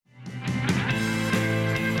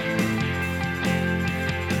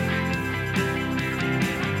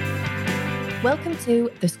Welcome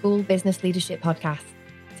to the School Business Leadership Podcast.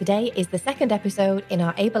 Today is the second episode in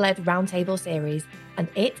our ABLED Roundtable series, and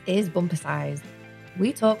it is bumper size.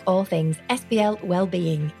 We talk all things SBL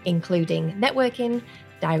wellbeing, including networking,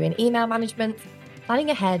 diary and email management,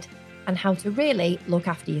 planning ahead, and how to really look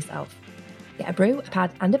after yourself. Get a brew, a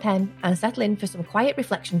pad and a pen and settle in for some quiet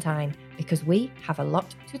reflection time because we have a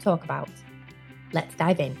lot to talk about. Let's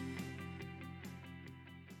dive in.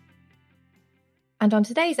 And on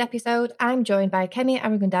today's episode, I'm joined by Kemi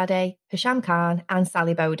Arugundade, Hisham Khan and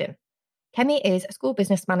Sally Bowden. Kemi is a school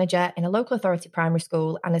business manager in a local authority primary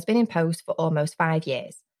school and has been in post for almost 5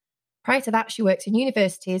 years. Prior to that, she worked in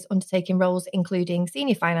universities undertaking roles including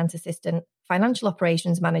senior finance assistant, financial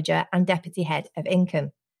operations manager and deputy head of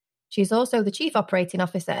income. She is also the chief operating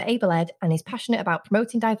officer at ABLED and is passionate about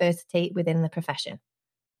promoting diversity within the profession.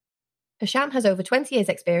 Hisham has over 20 years'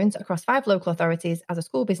 experience across 5 local authorities as a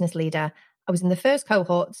school business leader. I was in the first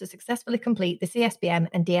cohort to successfully complete the CSBM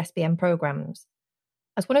and DSBM programmes.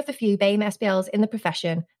 As one of the few BAME SBLs in the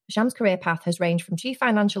profession, Hisham's career path has ranged from Chief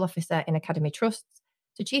Financial Officer in Academy Trusts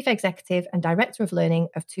to Chief Executive and Director of Learning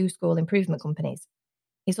of 2 school improvement companies.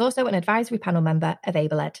 He's also an advisory panel member of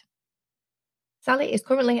ABLED. Sally is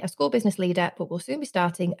currently a school business leader, but will soon be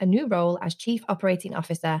starting a new role as Chief Operating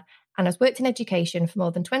Officer and has worked in education for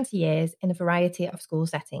more than 20 years in a variety of school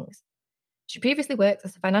settings. She previously worked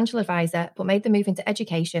as a financial advisor, but made the move into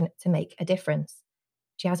education to make a difference.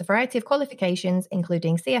 She has a variety of qualifications,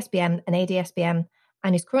 including CSBM and ADSBM,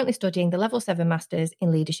 and is currently studying the Level 7 Masters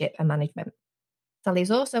in Leadership and Management. Sally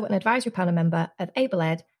is also an advisory panel member of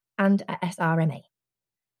ABLED and at SRMA.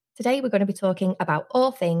 Today, we're going to be talking about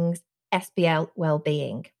all things SBL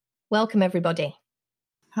wellbeing. Welcome, everybody.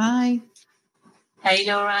 Hi. Hey,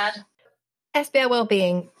 Laura. SBL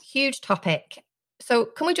wellbeing, huge topic. So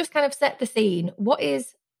can we just kind of set the scene? What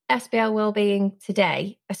is SBL wellbeing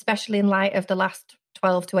today, especially in light of the last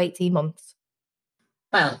 12 to 18 months?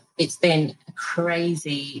 Well, it's been a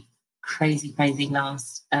crazy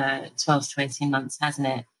last 12 to 18 months, hasn't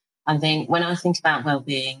it? I think when I think about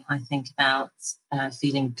wellbeing, I think about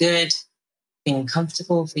feeling good, feeling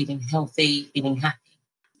comfortable, feeling healthy, feeling happy.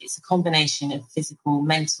 It's a combination of physical,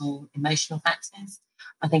 mental, emotional factors.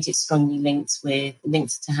 I think it's strongly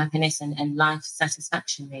linked to happiness and life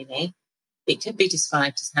satisfaction, really. It could be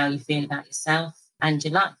described as how you feel about yourself and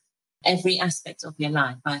your life. Every aspect of your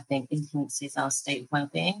life, I think, influences our state of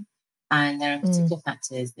well-being. And there are particular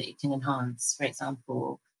factors that it can enhance. For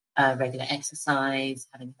example, regular exercise,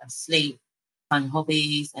 having enough sleep, fun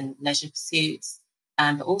hobbies and leisure pursuits,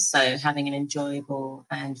 but also having an enjoyable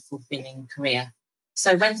and fulfilling career.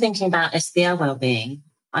 So when thinking about SBL wellbeing,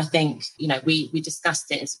 I think, we discussed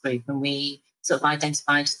it as a group and we sort of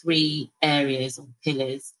identified 3 areas or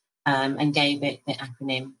pillars and gave it the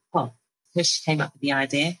acronym POP. Hush came up with the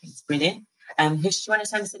idea. It's brilliant. Hush, do you want to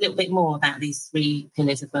tell us a little bit more about these 3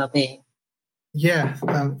 pillars of wellbeing? Yeah,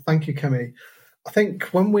 thank you, Kemi. I think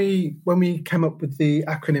when we came up with the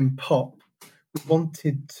acronym POP, we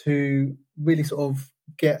wanted to really sort of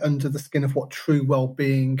get under the skin of what true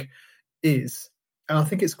well-being is. And I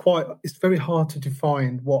think it's very hard to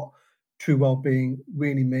define what true well-being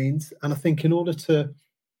really means. And I think in order to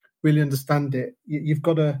really understand it, you've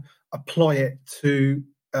got to apply it to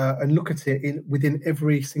and look at it within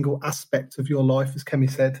every single aspect of your life, as Kemi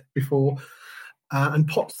said before. And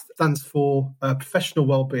POP stands for professional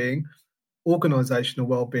well-being, organisational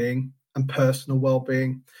well-being, and personal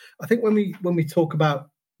well-being. I think when we talk about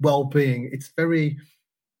well-being, it's very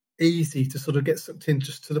easy to sort of get sucked in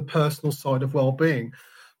just to the personal side of well-being.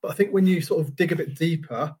 But I think when you sort of dig a bit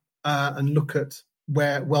deeper and look at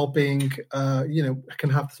where well-being, can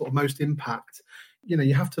have the sort of most impact,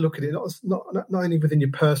 you have to look at it not only within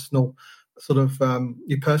your personal sort of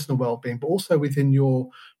your personal well-being, but also within your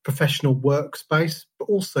professional workspace, but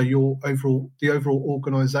also the overall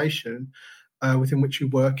organisation within which you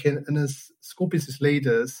work in. And as school business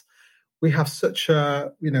leaders, we have such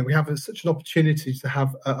an opportunity to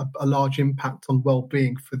have a large impact on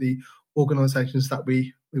well-being for the organisations that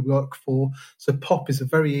we work for. So POP is a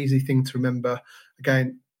very easy thing to remember.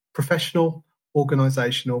 Again, professional,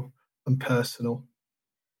 organisational and personal.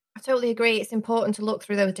 I totally agree. It's important to look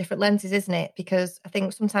through those different lenses, isn't it? Because I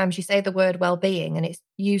think sometimes you say the word well-being and it's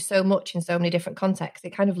used so much in so many different contexts,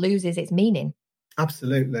 it kind of loses its meaning.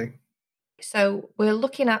 Absolutely. So we're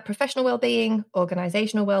looking at professional well-being,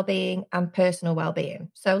 organisational well-being and personal well-being.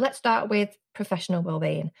 So let's start with professional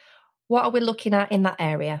well-being. What are we looking at in that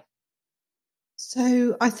area?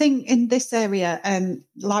 So I think in this area,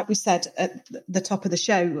 like we said at the top of the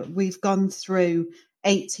show, we've gone through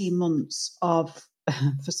 18 months of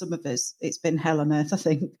for some of us, it's been hell on earth.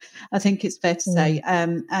 I think it's fair to say.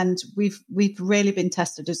 And we've really been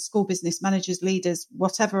tested as school business managers, leaders,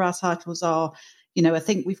 whatever our titles are. I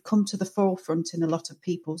think we've come to the forefront in a lot of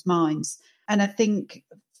people's minds. And I think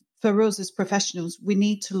for us as professionals, we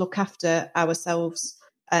need to look after ourselves,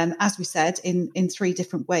 as we said, in 3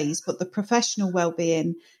 different ways. But the professional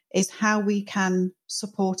well-being is how we can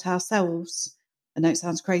support ourselves. I know it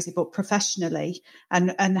sounds crazy, but professionally,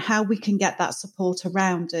 and how we can get that support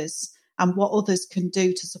around us and what others can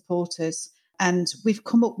do to support us. And we've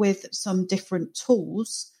come up with some different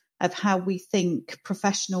tools of how we think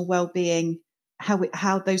professional well-being,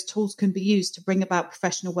 how those tools can be used to bring about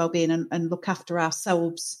professional well-being and look after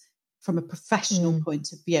ourselves from a professional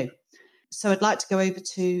point of view. So I'd like to go over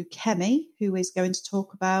to Kemi, who is going to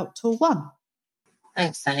talk about tool 1.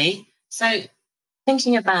 Thanks, Sally. So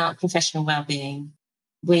thinking about professional well-being,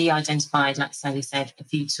 we identified, like Sally said, a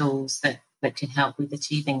few tools that could help with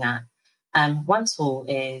achieving that. One tool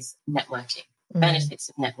is networking. Benefits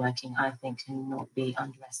of networking, I think, cannot be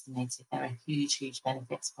underestimated. There are huge, huge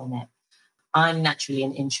benefits from it. I'm naturally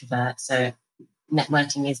an introvert, so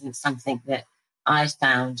networking isn't something that I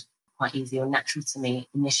found quite easy or natural to me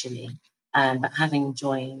initially. But having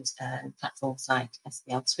joined platforms like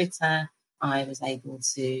SBL Twitter, I was able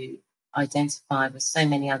to identify with so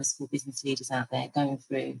many other school business leaders out there going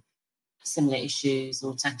through similar issues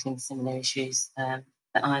or tackling similar issues that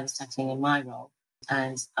I was tackling in my role.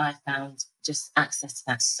 And I found just access to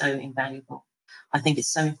that so invaluable. I think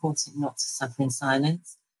it's so important not to suffer in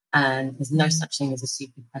silence. And there's no such thing as a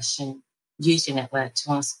stupid question. Use your network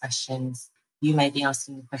to ask questions. You may be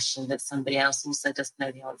asking a question that somebody else also doesn't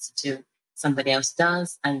know the answer to. Somebody else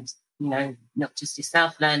does. And, not just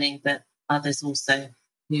yourself learning, but others also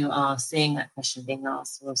who are seeing that question being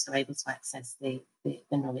asked are also able to access the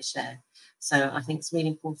knowledge there. So I think it's really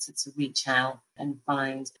important to reach out and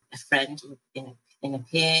find a friend or in a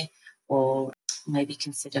peer, or maybe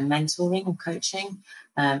consider mentoring or coaching.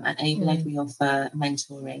 At AbleEd, we offer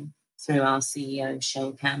mentoring through our CEO,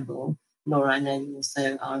 Cheryl Campbell. Laura, I know you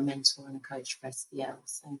also are a mentor and a coach for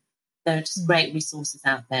SBLs. And there are just great resources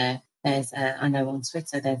out there. There's, I know on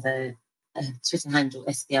Twitter, there's a Twitter handle,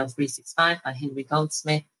 SBL365 by Hilary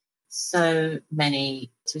Goldsmith. So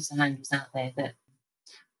many Twitter handles out there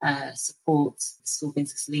that support school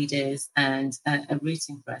business leaders and are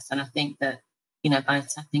rooting for us. And I think that, by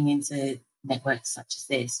tapping into networks such as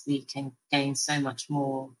this, we can gain so much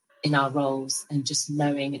more in our roles, and just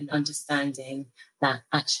knowing and understanding that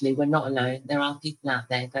actually we're not alone. There are people out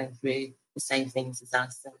there going through the same things as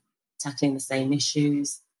us and tackling the same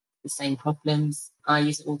issues, the same problems. I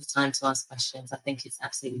use it all the time to ask questions. I think it's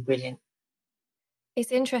absolutely brilliant.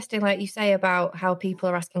 It's interesting, like you say, about how people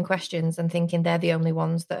are asking questions and thinking they're the only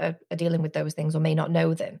ones that are dealing with those things or may not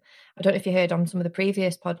know them. I don't know if you heard on some of the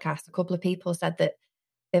previous podcasts, a couple of people said that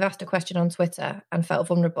they've asked a question on Twitter and felt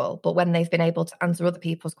vulnerable, but when they've been able to answer other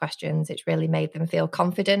people's questions, it's really made them feel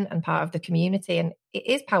confident and part of the community. And it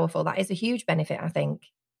is powerful. That is a huge benefit, I think.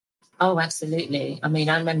 Oh, absolutely. I mean,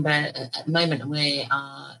 I remember at the moment we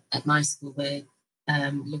are at my school, we're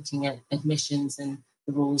looking at admissions and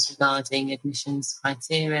the rules regarding admissions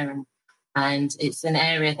criteria. And it's an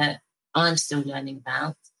area that I'm still learning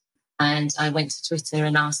about. And I went to Twitter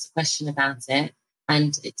and asked a question about it.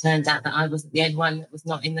 And it turned out that I wasn't the only one that was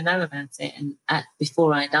not in the know about it. And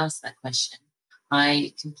before I'd asked that question,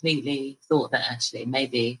 I completely thought that actually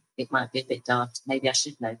maybe it might be a bit daft. Maybe I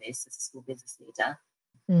should know this as a school business leader.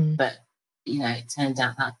 But, it turned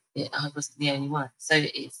out that I wasn't the only one. So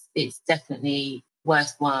it's definitely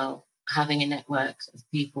worthwhile having a network of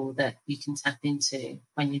people that you can tap into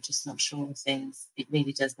when you're just not sure of things. It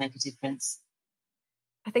really does make a difference.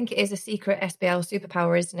 I think it is a secret SBL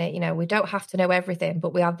superpower, isn't it? We don't have to know everything,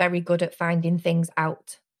 but we are very good at finding things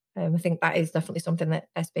out. I think that is definitely something that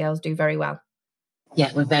SBLs do very well.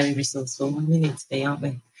 Yeah, we're very resourceful. We need to be, aren't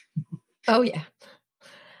we? Oh, yeah.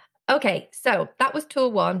 Okay, so that was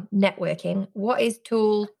tool 1, networking. What is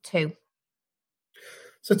tool 2?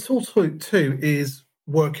 So tool 2 is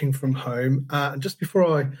working from home. And just before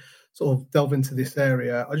I sort of delve into this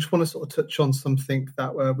area, I just want to sort of touch on something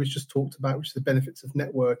that we just talked about, which is the benefits of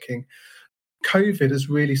networking. COVID has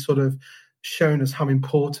really sort of shown us how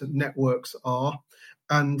important networks are.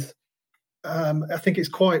 And I think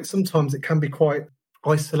sometimes it can be quite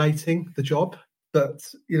isolating, the job. But,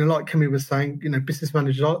 like Kemi was saying, business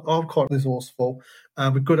managers are quite resourceful.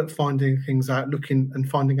 We're good at finding things out, looking and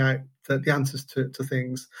finding out the answers to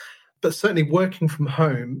things. But certainly working from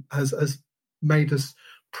home has made us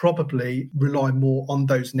probably rely more on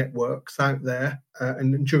those networks out there.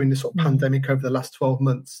 And during this sort of pandemic over the last 12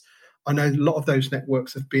 months, I know a lot of those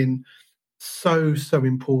networks have been so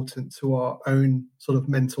important to our own sort of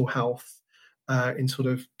mental health, in sort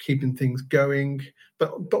of keeping things going,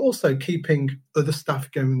 but also keeping other staff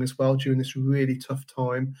going as well during this really tough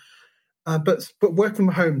time. But working from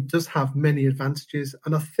home does have many advantages,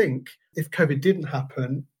 and I think if COVID didn't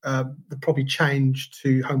happen, the probably change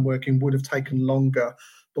to home working would have taken longer.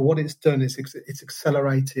 But what it's done is it's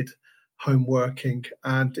accelerated home working,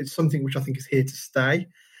 and it's something which I think is here to stay.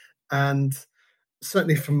 And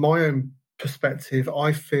certainly from my own perspective,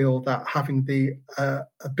 I feel that having the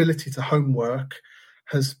ability to homework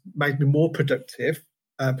has made me more productive,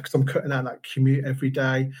 because I'm cutting out that commute every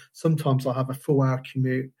day. Sometimes I have a 4-hour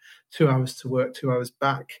commute, 2 hours to work, 2 hours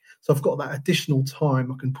back. So I've got that additional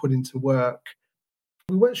time I can put into work.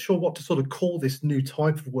 We weren't sure what to sort of call this new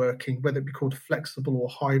type of working, whether it be called flexible or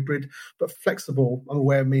hybrid. But flexible, I'm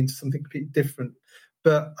aware, means something completely different.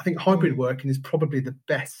 But I think hybrid working is probably the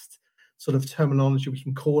best sort of terminology we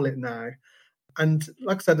can call it now. And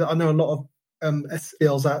like I said, I know a lot of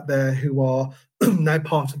SPLs out there who are now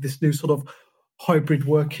part of this new sort of hybrid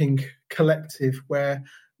working collective where,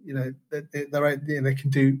 you know, they can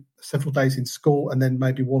do several days in school and then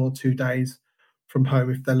maybe 1 or 2 days from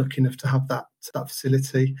home if they're lucky enough to have that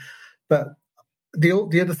facility. But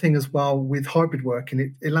the other thing as well with hybrid working,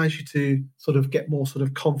 it allows you to sort of get more sort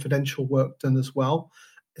of confidential work done as well.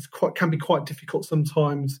 Can be quite difficult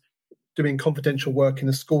sometimes doing confidential work in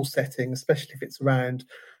a school setting, especially if it's around,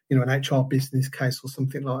 you know, an HR business case or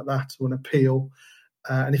something like that, or an appeal.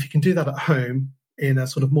 And if you can do that at home in a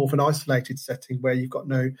sort of more of an isolated setting where you've got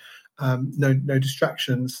no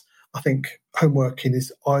distractions, I think home working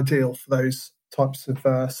is ideal for those types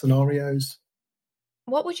of scenarios.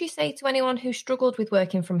 What would you say to anyone who struggled with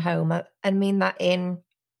working from home, and mean that in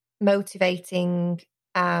motivating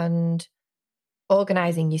and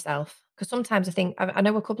organising yourself? Because sometimes I think, I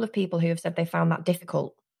know a couple of people who have said they found that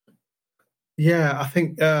difficult. Yeah, I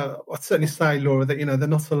think I'd certainly say, Laura, that, you know, they're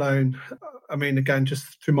not alone. I mean, again,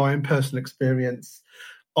 just through my own personal experience,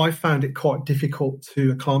 I found it quite difficult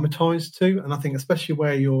to acclimatise to. And I think especially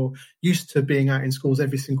where you're used to being out in schools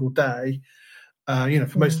every single day, you know,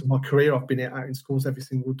 for most of my career, I've been out in schools every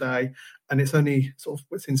single day. And it's only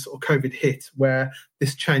since COVID hit where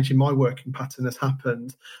this change in my working pattern has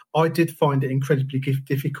happened. I did find it incredibly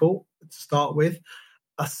difficult to start with.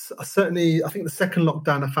 I think the second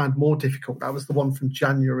lockdown I found more difficult. That was the one from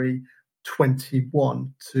January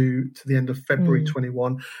 21 to the end of February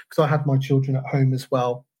 21, because I had my children at home as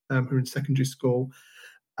well, who are in secondary school.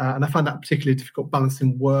 And I found that particularly difficult,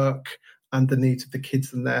 balancing work and the needs of the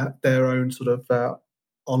kids and their own sort of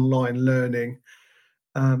online learning.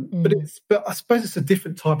 But I suppose it's a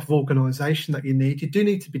different type of organisation that you need. You do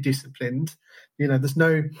need to be disciplined. You know, there's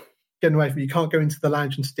no getting away from it. You can't go into the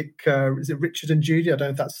lounge and stick, is it Richard and Judy? I don't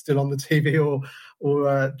know if that's still on the TV,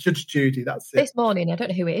 or Judge Judy. That's it. This morning, I don't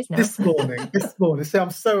know who it is now. This morning. See, I'm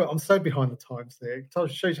so behind the times here.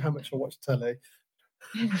 It shows you how much I watch telly.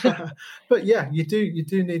 But yeah, you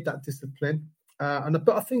do need that discipline. But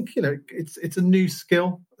I think, you know, it's a new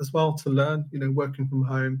skill as well to learn. You know, working from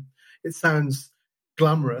home. It sounds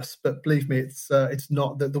glamorous, but believe me, it's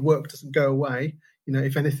not. That the work doesn't go away. You know,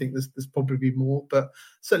 if anything, there's probably more. But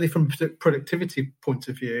certainly from a productivity point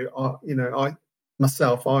of view, I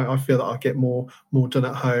feel that I get more done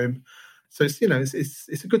at home. So it's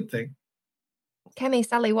a good thing. Kemi,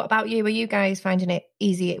 Sally, what about you? Are you guys finding it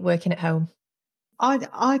easy working at home?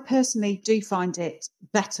 I personally do find it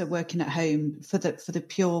better working at home for the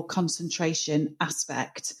pure concentration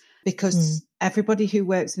aspect, because everybody who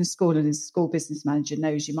works in school and is a school business manager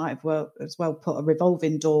knows you might as well put a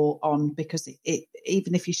revolving door on, because it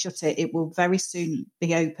even if you shut it, it will very soon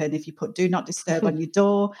be open. If you put do not disturb on your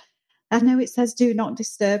door, I know it says do not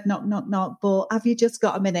disturb, not, but have you just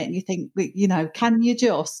got a minute? And you think, you know, have you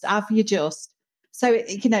just? So,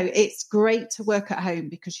 you know, it's great to work at home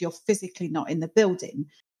because you're physically not in the building.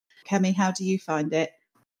 Kemi, how do you find it?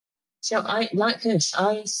 So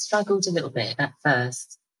I struggled a little bit at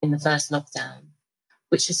first in the first lockdown,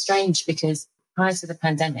 which was strange because prior to the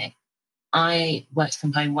pandemic, I worked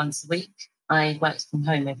from home once a week. I worked from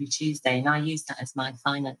home every Tuesday, and I used that as my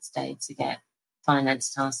finance day to get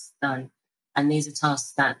finance tasks done. And these are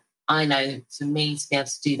tasks that I know for me to be able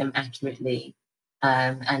to do them accurately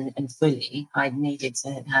and fully, I needed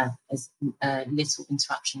to have as little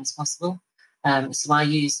interruption as possible. So I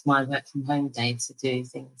used my work from home day to do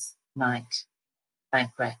things like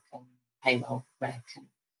bank rec and payroll rec and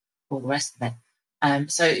all the rest of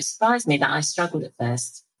it. So it surprised me that I struggled at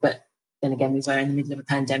first, but then again, we were in the middle of a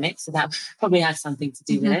pandemic, so that probably had something to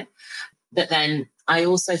do with it. But then I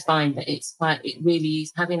also find that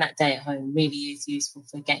having that day at home really is useful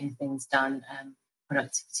for getting things done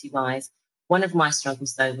productivity-wise. One of my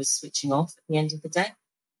struggles, though, was switching off at the end of the day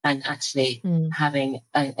and actually having,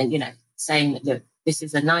 saying, look, this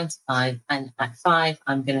is a 9 to 5, and at 5,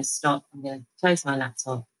 I'm going to stop, I'm going to close my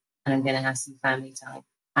laptop, and I'm going to have some family time.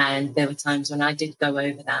 And there were times when I did go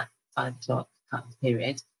over that 5 o'clock cut-off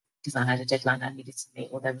period because I had a deadline I needed to meet,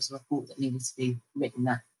 or there was a report that needed to be written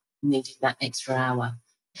that needed that extra hour.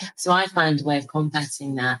 So I found a way of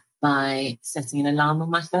combating that by setting an alarm on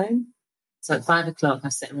my phone. So at 5 o'clock,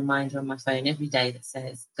 I've set a reminder on my phone every day that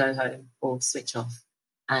says go home or switch off.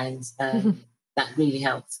 And that really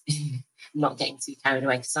helps not getting too carried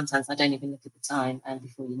away, because sometimes I don't even look at the time, and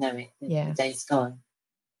before you know it, the day's gone.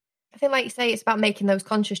 I think, like you say, it's about making those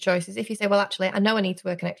conscious choices. If you say, well, actually, I know I need to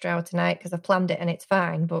work an extra hour tonight because I've planned it and it's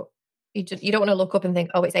fine, but you don't want to look up and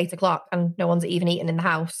think, oh, it's 8 o'clock and no one's even eating in the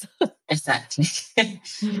house. Exactly.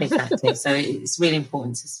 Exactly. So it's really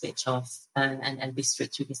important to switch off and be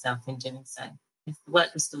strict with yourself in doing so. If the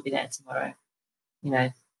work will still be there tomorrow,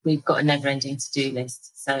 we've got a never-ending to-do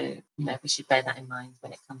list. So, we should bear that in mind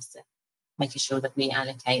when it comes to making sure that we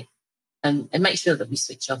allocate and make sure that we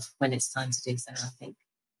switch off when it's time to do so, I think.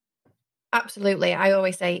 Absolutely. I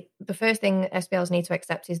always say the first thing SBLs need to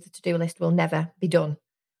accept is the to-do list will never be done.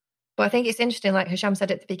 But I think it's interesting, like Hisham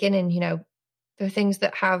said at the beginning, there are things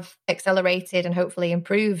that have accelerated and hopefully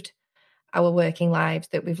improved our working lives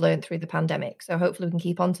that we've learned through the pandemic. So hopefully we can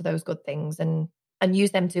keep on to those good things and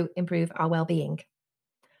use them to improve our well-being.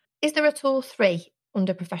 Is there a tool 3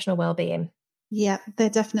 under professional well-being? Yeah, there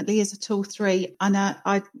definitely is a tool 3. And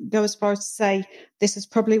I go as far as to say this is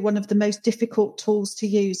probably one of the most difficult tools to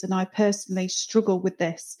use. And I personally struggle with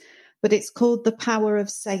this, but it's called the power of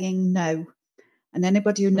saying no. And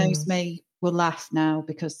anybody who knows me will laugh now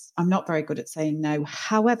because I'm not very good at saying no.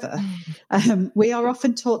 However, we are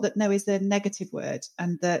often taught that no is a negative word,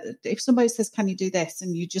 and that if somebody says, can you do this?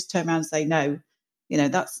 And you just turn around and say no,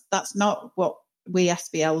 that's not what we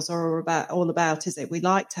SBLs are all about, is it? We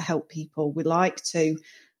like to help people. We like to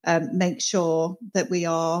make sure that we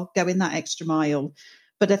are going that extra mile.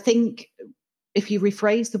 But I think if you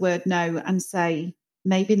rephrase the word no and say,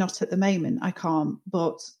 maybe not at the moment, I can't,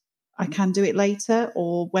 but I can do it later,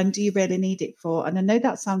 or when do you really need it for? And I know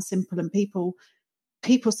that sounds simple, and people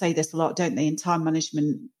say this a lot, don't they, in time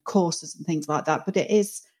management courses and things like that, but it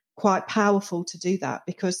is quite powerful to do that,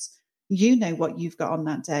 because you know what you've got on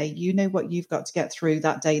that day, you know what you've got to get through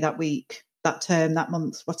that day, that week, that term, that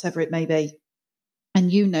month, whatever it may be,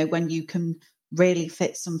 and you know when you can really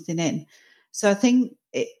fit something in. So I think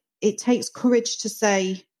it takes courage to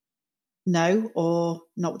say no, or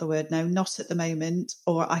not the word no, not at the moment,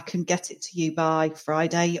 or I can get it to you by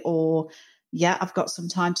Friday, or yeah, I've got some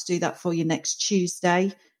time to do that for you next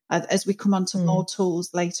Tuesday. As we come on to more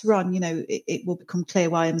tools later on, it will become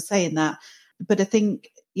clear why I'm saying that. But I think,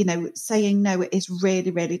 saying no is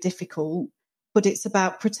really, really difficult, but it's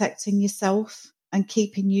about protecting yourself and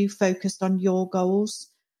keeping you focused on your goals.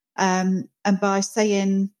 And by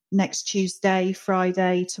saying next Tuesday,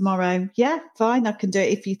 Friday, tomorrow, yeah, fine, I can do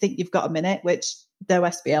it if you think you've got a minute, which no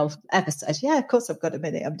SBL ever says, yeah, of course I've got a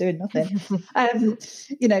minute, I'm doing nothing.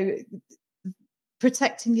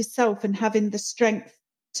 Protecting yourself and having the strength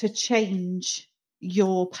to change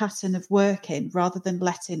your pattern of working rather than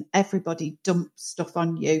letting everybody dump stuff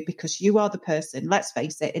on you, because you are the person, let's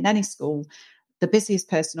face it, in any school, the busiest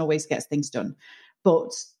person always gets things done.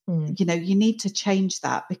 But, you need to change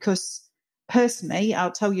that, because personally,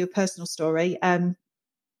 I'll tell you a personal story. A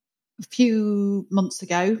few months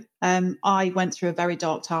ago, I went through a very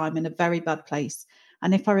dark time in a very bad place.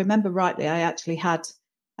 And if I remember rightly, I actually had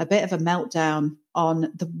a bit of a meltdown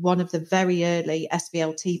on one of the very early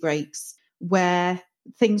SBL tea breaks, where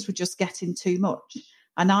things were just getting too much.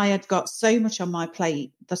 And I had got so much on my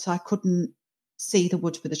plate that I couldn't see the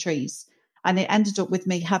wood for the trees. And it ended up with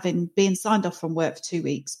me being signed off from work for 2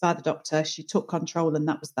 weeks by the doctor. She took control, and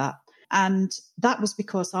that was that. And that was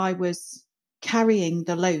because I was carrying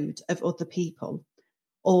the load of other people,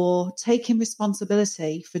 or taking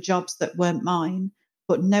responsibility for jobs that weren't mine,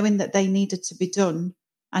 but knowing that they needed to be done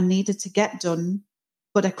and needed to get done,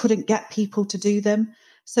 but I couldn't get people to do them.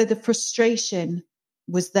 So the frustration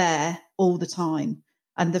was there all the time.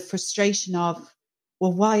 And the frustration of,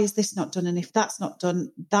 well, why is this not done? And if that's not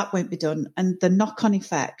done, that won't be done. And the knock-on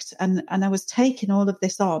effect. And I was taking all of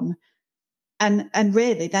this on. And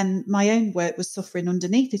really then my own work was suffering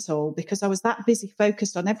underneath it all, because I was that busy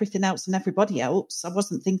focused on everything else and everybody else. I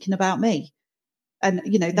wasn't thinking about me. And,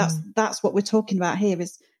 that's what we're talking about here,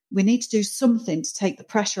 is we need to do something to take the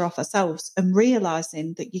pressure off ourselves, and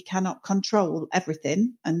realizing that you cannot control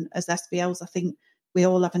everything. And as SBLs, I think we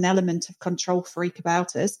all have an element of control freak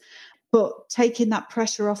about us, but taking that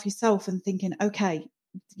pressure off yourself and thinking, okay,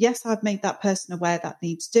 yes, I've made that person aware that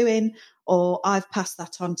needs doing, or I've passed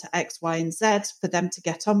that on to X, Y, and Z for them to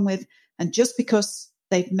get on with. And just because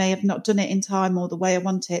they may have not done it in time or the way I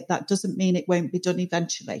want it, that doesn't mean it won't be done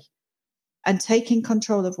eventually. And taking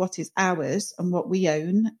control of what is ours and what we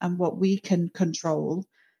own and what we can control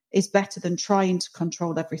is better than trying to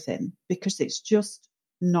control everything, because it's just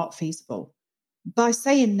not feasible. By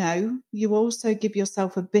saying no, you also give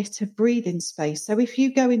yourself a bit of breathing space. So if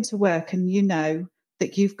you go into work and you know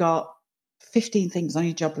that you've got 15 things on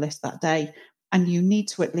your job list that day and you need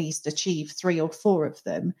to at least achieve 3 or 4 of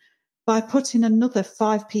them, by putting another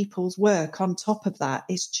 5 people's work on top of that,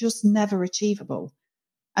 it's just never achievable.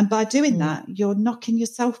 And by doing that, you're knocking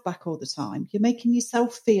yourself back all the time. You're making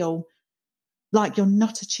yourself feel like you're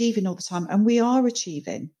not achieving all the time. And we are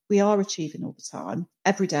achieving. We are achieving all the time,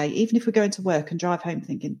 every day. Even if we're going to work and drive home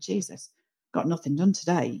thinking, Jesus, got nothing done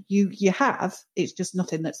today. You have, it's just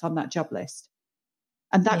nothing that's on that job list.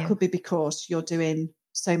 And that could be because you're doing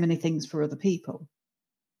so many things for other people.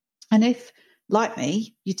 And if, like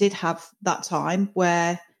me, you did have that time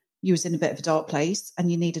where you was in a bit of a dark place and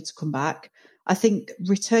you needed to come back, I think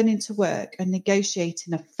returning to work and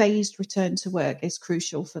negotiating a phased return to work is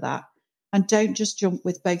crucial for that. And don't just jump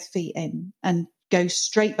with both feet in and go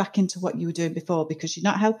straight back into what you were doing before, because you're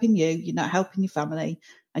not helping you, you're not helping your family,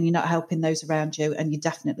 and you're not helping those around you, and you're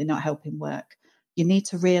definitely not helping work. You need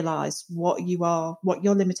to realise what you are, what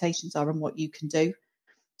your limitations are, and what you can do.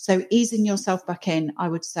 So easing yourself back in, I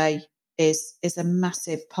would say, is a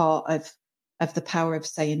massive part of the power of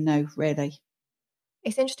saying no, really.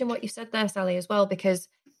 It's interesting what you said there, Sally, as well, because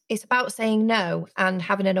it's about saying no and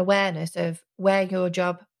having an awareness of where your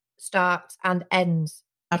job starts and ends.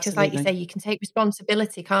 Because like you say, you can take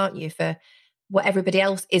responsibility, can't you, for what everybody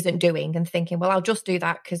else isn't doing, and thinking, well, I'll just do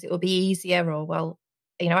that because it will be easier, or, well,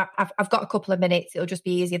 you know, I've got a couple of minutes, it'll just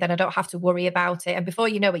be easier, then I don't have to worry about it. And before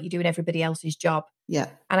you know it, you're doing everybody else's job. Yeah.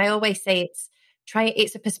 And I always say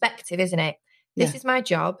it's a perspective, isn't it? This is my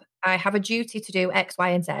job. I have a duty to do X, Y,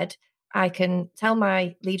 and Z. I can tell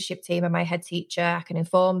my leadership team and my head teacher, I can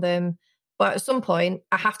inform them. But at some point,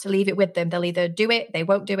 I have to leave it with them. They'll either do it, they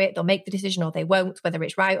won't do it, they'll make the decision or they won't, whether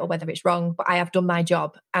it's right or whether it's wrong. But I have done my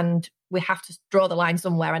job and we have to draw the line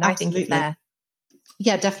somewhere. And Absolutely. I think it's there.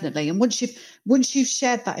 Yeah, definitely. And once you've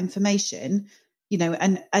shared that information, you know,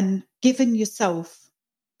 and given yourself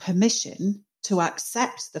permission to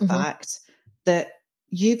accept the fact that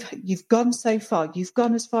you've gone so far, you've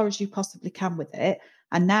gone as far as you possibly can with it,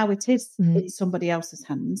 and now it is in somebody else's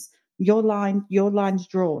hands. Your line's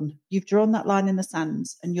drawn. You've drawn that line in the sand,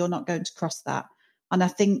 and you're not going to cross that. And I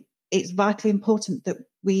think it's vitally important that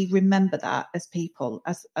we remember that as people,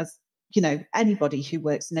 as you know, anybody who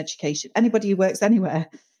works in education, anybody who works anywhere,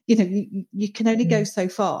 you know, you can only go so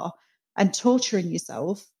far, and torturing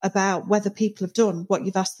yourself about whether people have done what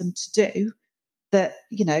you've asked them to do, that,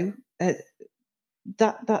 you know,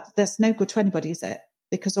 that's no good to anybody, is it?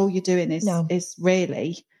 Because all you're doing is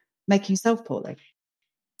really making yourself poorly.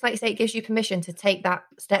 Like you say, it gives you permission to take that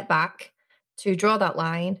step back, to draw that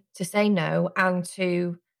line, to say no, and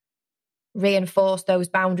to reinforce those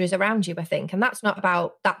boundaries around you, I think. And that's not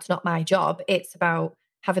my job. It's about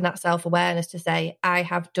having that self-awareness to say, I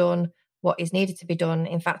have done what is needed to be done.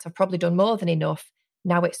 In fact, I've probably done more than enough.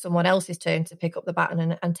 Now it's someone else's turn to pick up the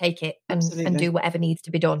baton and take it and do whatever needs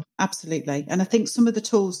to be done. Absolutely. And I think some of the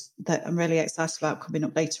tools that I'm really excited about coming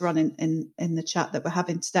up later on in the chat that we're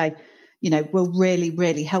having today, you know, will really,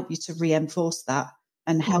 really help you to reinforce that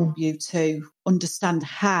and help you to understand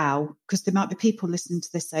how, because there might be people listening to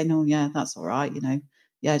this saying, oh, yeah, that's all right, you know,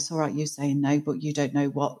 yeah, it's all right you saying no, but you don't know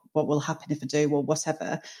what will happen if I do or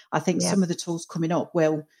whatever. I think some of the tools coming up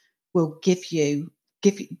will give you,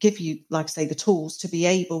 like I say, the tools to be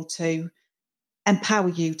able to empower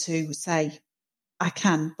you to say, I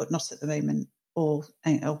can, but not at the moment, or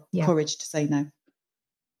courage to say no.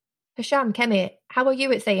 Hisham, Kemi, how are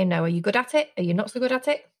you at saying no? Are you good at it? Are you not so good at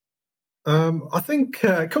it? I think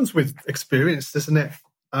it comes with experience, doesn't it?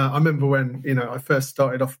 I remember when, you know, I first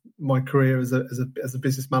started off my career as a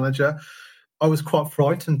business manager, I was quite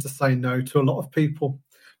frightened to say no to a lot of people.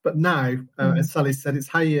 But now, as Sally said, it's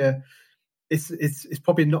how you. It's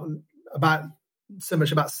probably not about so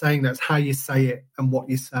much about saying that, it's how you say it and what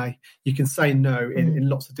you say. You can say no in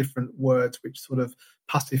lots of different words, which sort of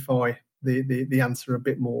pacify the answer a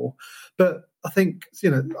bit more. But I think,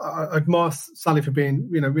 you know, I admire Sally for being,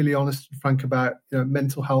 you know, really honest and frank about, you know,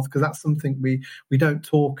 mental health, because that's something we don't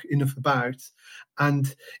talk enough about.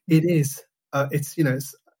 And it is, it's, you know,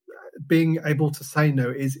 it's being able to say no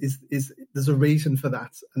is there's a reason for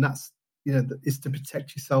that. And that's, you know, is to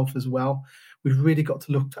protect yourself as well. We've really got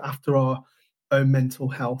to look after our own mental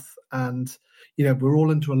health. And, we're all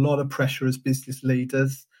under a lot of pressure as business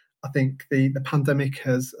leaders. I think the pandemic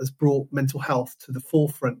has brought mental health to the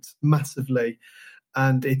forefront massively.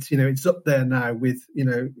 And it's up there now with,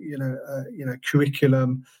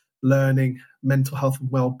 curriculum, learning, mental health and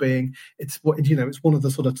well-being. It's one of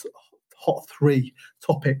the sort of hot 3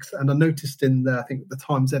 topics. And I noticed in I think the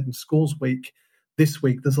Times Ed and Schools Week this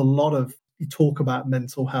week, there's a lot of talk about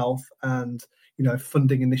mental health and,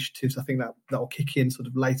 funding initiatives. I think that will kick in sort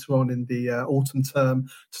of later on in the autumn term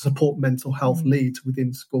to support mental health leads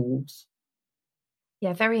within schools.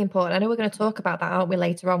 Yeah, very important. I know we're going to talk about that, aren't we,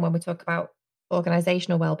 later on when we talk about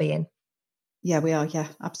organisational well-being? Yeah, we are. Yeah,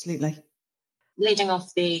 absolutely. Leading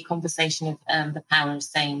off the conversation of the power of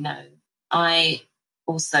saying no, I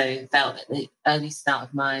also felt at the early start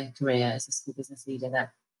of my career as a school business leader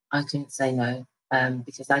that I couldn't say no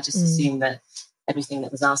because I just assumed that everything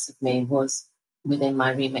that was asked of me was within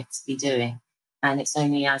my remit to be doing. And it's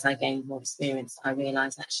only as I gained more experience that I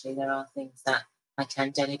realised actually there are things that I can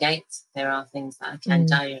delegate. There are things that I can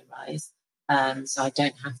diarise. So I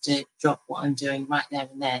don't have to drop what I'm doing right there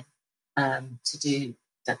and then to do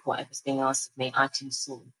that whatever's being asked of me. I can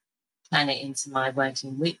sort of plan it into my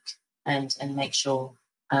working week and make sure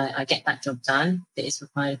I get that job done that is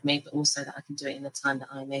required of me, but also that I can do it in the time that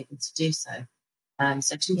I'm able to do so.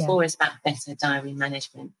 So tool 4 is about better diary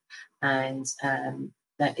management, and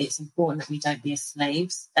that it's important that we don't be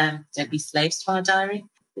slaves to our diary,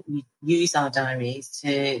 that we use our diaries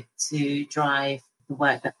to drive the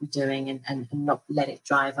work that we're doing and not let it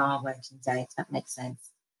drive our working day, if that makes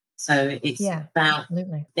sense. So it's about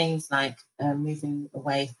things like moving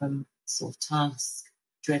away from sort of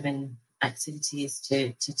task-driven activities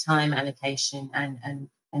to time allocation and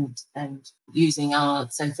using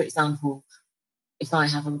so for example, if I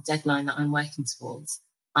have a deadline that I'm working towards,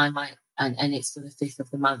 I might, and it's for the 5th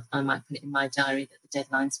of the month, I might put it in my diary that the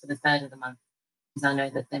deadline's for the 3rd of the month, because I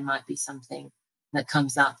know that there might be something that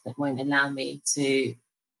comes up that won't allow me to,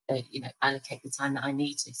 allocate the time that I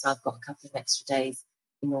need to. So I've got a couple of extra days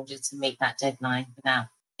in order to meet that deadline without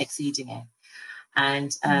exceeding it.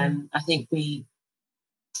 And I think we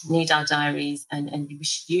need our diaries and we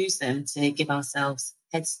should use them to give ourselves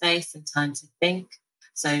headspace and time to think.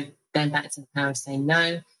 So going back to the power of saying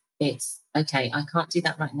no, it's okay, I can't do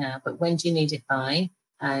that right now, but when do you need it by?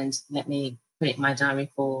 And let me put it in my diary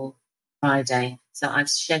for Friday. So I've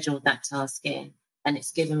scheduled that task in, and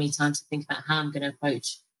it's given me time to think about how I'm going to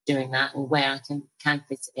approach doing that, or where I can fit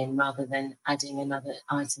it in, rather than adding another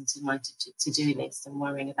item to my to-do list and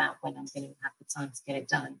worrying about when I'm going to have the time to get it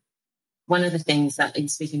done. One of the things that, in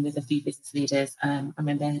speaking with a few business leaders, I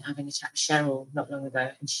remember having a chat with Cheryl not long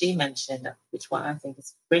ago, and she mentioned, which what I think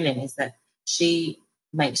is brilliant, is that she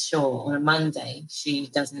makes sure on a Monday she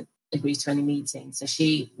doesn't agree to any meetings. So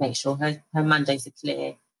she makes sure her Mondays are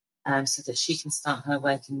clear, so that she can start her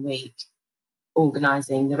working week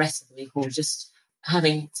organising the rest of the week, or just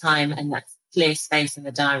having time and that clear space in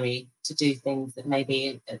the diary to do things that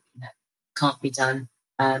maybe can't be done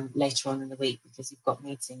later on in the week because you've got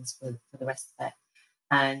meetings for the rest of it.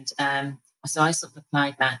 And so I sort of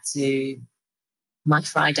applied that to my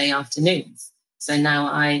Friday afternoons. So now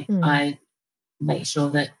I make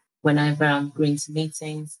sure that whenever I'm agreeing to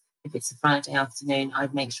meetings, if it's a Friday afternoon,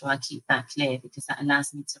 I'd make sure I keep that clear, because that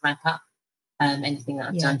allows me to wrap up anything that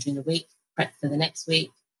I've done during the week, prep for the next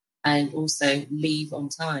week, and also leave on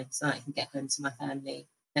time so I can get home to my family.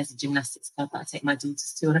 There's a gymnastics club that I take my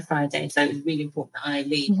daughters to on a Friday, so it's really important that I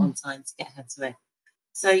leave on time to get her to it.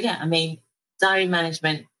 So yeah, I mean, diary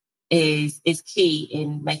management is key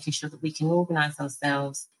in making sure that we can organise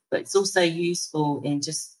ourselves, but it's also useful in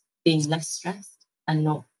just being less stressed and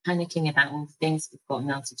not panicking about all the things we've got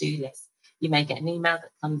on our to-do list. You may get an email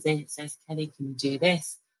that comes in, it says, Kelly, can you do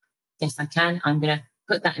this? Yes, I can. I'm going to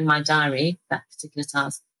put that in my diary, that particular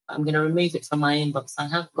task. I'm going to remove it from my inbox. I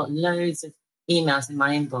have got loads of emails in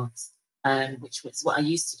my inbox, which was what I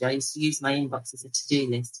used to do. I used to use my inbox as a to-do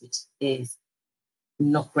list, which is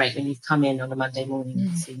not great when you've come in on a Monday morning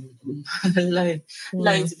and see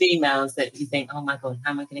loads of emails that you think, oh my God,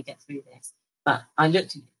 how am I going to get through this? But I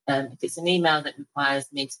looked at if it's an email that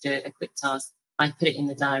requires me to do a quick task, I put it in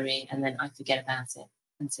the diary and then I forget about it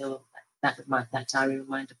until that diary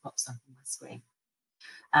reminder pops up on my screen.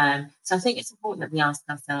 So I think it's important that we ask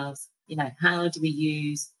ourselves, how do we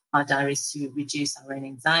use our diaries to reduce our own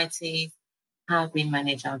anxiety? How do we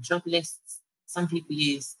manage our job lists? Some people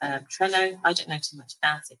use Trello. I don't know too much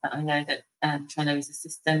about it, but I know that Trello is a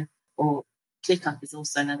system, or ClickUp is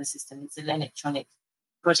also another system. It's an electronic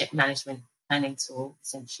project management planning tool,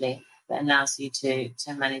 essentially, that allows you to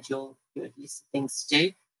manage your list of things to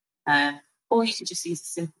do. Or you could just use a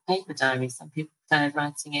simple paper diary. Some people prefer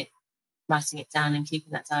writing it down and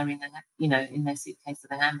keeping that diary in their suitcase or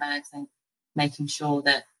their handbags, and making sure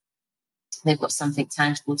that they've got something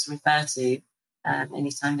tangible to refer to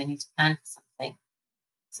anytime they need to plan for something.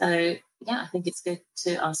 So yeah, I think it's good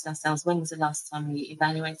to ask ourselves, when was the last time we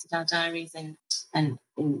evaluated our diaries and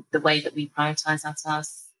in the way that we prioritise our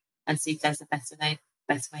tasks, and see if there's a better way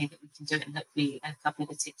that we can do it. And hopefully a couple of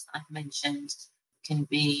the tips that I've mentioned can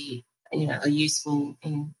be, are useful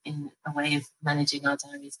in a way of managing our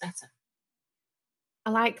diaries better. I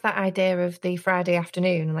like that idea of the Friday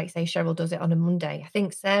afternoon, and like say Cheryl does it on a Monday. I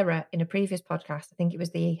think Sarah, in a previous podcast, I think it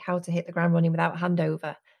was the How to Hit the Ground Running Without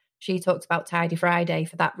Handover, she talked about Tidy Friday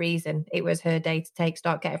for that reason. It was her day to take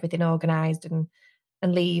stock, get everything organised and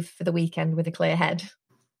leave for the weekend with a clear head.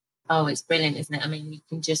 Oh, it's brilliant, isn't it? I mean, you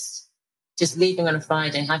can just leaving on a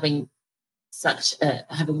Friday, having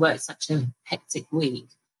worked such a hectic week,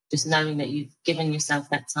 just knowing that you've given yourself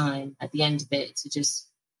that time at the end of it to just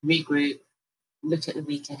regroup, look at the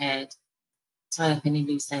week ahead, tie up any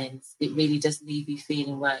loose ends. It really does leave you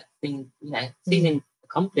feeling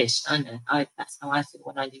accomplished. I know. That's how I feel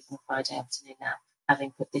when I leave on a Friday afternoon now,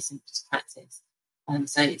 having put this into practice.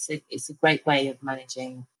 So it's a great way of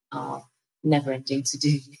managing our never-ending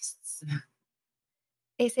to-do lists.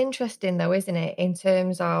 It's interesting though, isn't it, in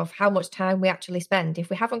terms of how much time we actually spend. If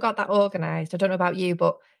we haven't got that organised, I don't know about you,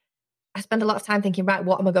 but I spend a lot of time thinking, right,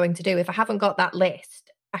 what am I going to do? If I haven't got that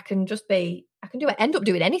list, I can end up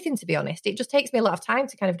doing anything, to be honest. It just takes me a lot of time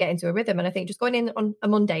to kind of get into a rhythm. And I think just going in on a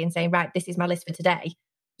Monday and saying, right, this is my list for today,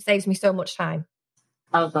 saves me so much time.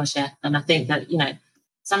 Oh gosh, yeah. And I think that,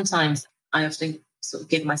 sometimes I often sort of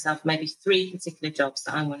give myself maybe 3 particular jobs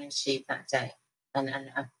that I want to achieve that day.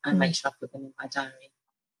 And make sure I put them in my diary.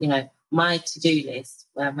 My to-do list,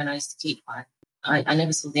 when I used to keep one, I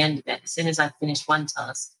never saw the end of it. As soon as I finished one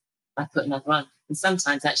task, I put another on. And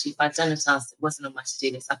sometimes, actually, if I'd done a task that wasn't on my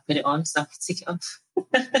to-do list, I put it on so I could tick it off.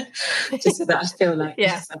 Just so that I feel like,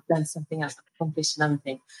 yes, I've done something else, I've accomplished another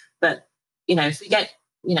thing. But, if we get,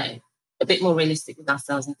 a bit more realistic with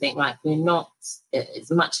ourselves and think, right, we're not,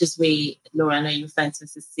 as much as Laura, I know you refer to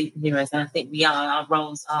us as superheroes, and I think we are, our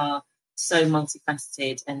roles are so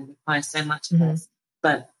multifaceted and require so much of us,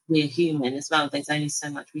 but we're human as well. There's only so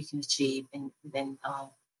much we can achieve within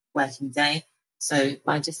our working day. So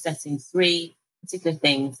by just setting 3 particular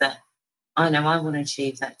things that I know I want to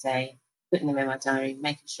achieve that day, putting them in my diary,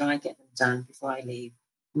 making sure I get them done before I leave,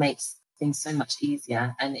 makes things so much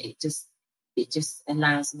easier. And it just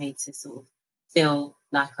allows me to sort of feel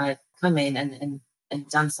like I've come in and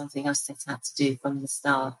done something I set out to do from the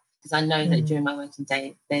start. Because I know that during my working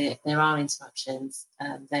day, there are interruptions,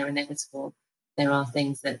 they're inevitable. There are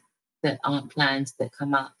things that aren't planned that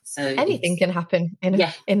come up. So anything can happen in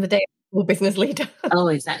the day of a business leader. Oh,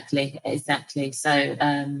 exactly. So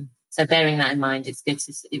bearing that in mind, it's good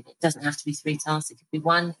it doesn't have to be 3 tasks. It could be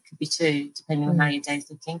 1, it could be 2, depending on how your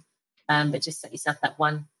day's looking. But just set yourself that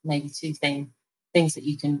 1, maybe 2 things that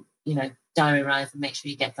you can, diarise and make sure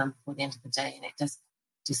you get done before the end of the day. And it just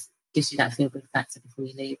gives you that feel-good factor before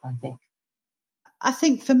you leave, I think. I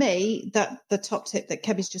think for me, that the top tip that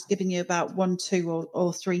Kevin's just given you about 1, 2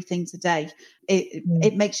 or 3 things a day,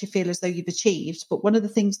 it makes you feel as though you've achieved. But one of the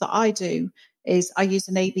things that I do is I use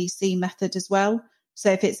an ABC method as well.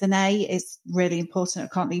 So if it's an A, it's really important.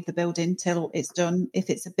 I can't leave the building till it's done. If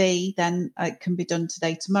it's a B, then it can be done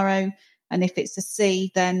today, tomorrow. And if it's a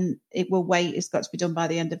C, then it will wait. It's got to be done by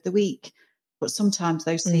the end of the week. But sometimes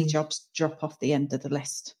those C jobs drop off the end of the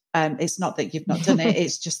list. It's not that you've not done it.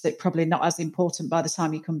 It's just that probably not as important by the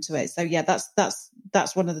time you come to it. So yeah,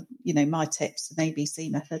 that's one of the, my tips, an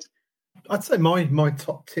ABC method. I'd say my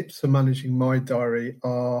top tips for managing my diary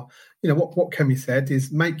are, what Kemi said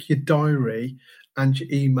is make your diary and your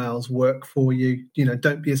emails work for you.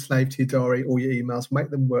 Don't be a slave to your diary or your emails.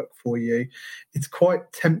 Make them work for you. It's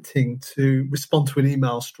quite tempting to respond to an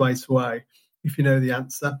email straight away if you know the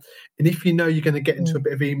answer. And if you know you're going to get into a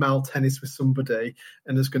bit of email tennis with somebody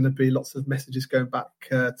and there's going to be lots of messages going back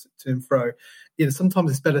to and fro,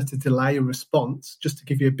 sometimes it's better to delay a response just to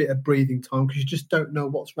give you a bit of breathing time, because you just don't know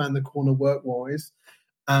what's around the corner work-wise.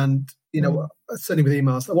 And, certainly with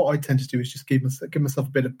emails, what I tend to do is just give myself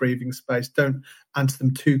a bit of breathing space. Don't answer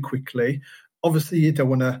them too quickly. Obviously, you don't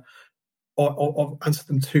want to or answer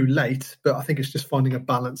them too late, but I think it's just finding a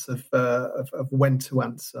balance of when to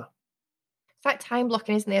answer. It's like time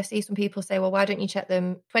blocking, isn't it? I see some people say, well, why don't you check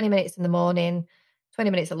them 20 minutes in the morning,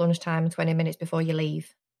 20 minutes at lunchtime, and 20 minutes before you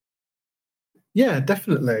leave? Yeah,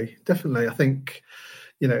 definitely. I think,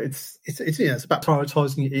 it's about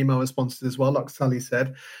prioritizing your email responses as well. Like Sally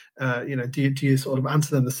said, do you sort of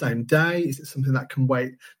answer them the same day? Is it something that can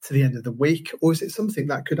wait to the end of the week, or is it something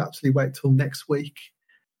that could actually wait till next week?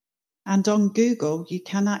 And on Google, you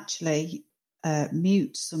can actually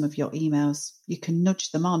mute some of your emails. You can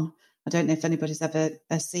nudge them on. I don't know if anybody's ever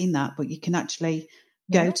seen that, but you can actually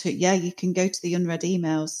you can go to the unread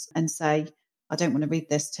emails and say, I don't want to read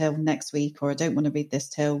this till next week, or I don't want to read this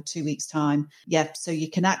till 2 weeks' time. Yeah, so you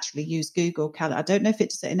can actually use Google Calendar. I don't know if it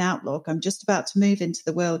does it in Outlook. I'm just about to move into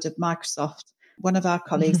the world of Microsoft. One of our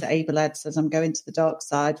colleagues at AbleEd says I'm going to the dark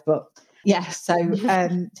side, but yeah, so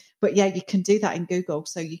but yeah, you can do that in Google.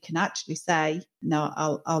 So you can actually say, no,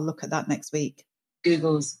 I'll look at that next week.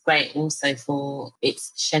 Google's great also for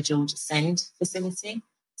its scheduled send facility.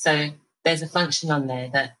 So there's a function on there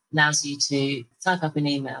that allows you to type up an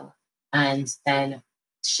email and then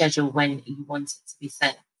schedule when you want it to be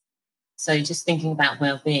sent. So just thinking about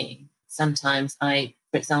well-being, sometimes for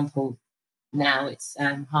example, now it's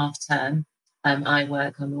half term, I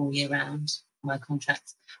work on all year round, my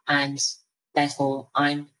contract, and therefore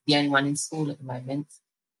I'm the only one in school at the moment.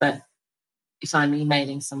 But if I'm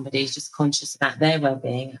emailing somebody just conscious about their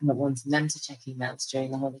well-being and not wanting them to check emails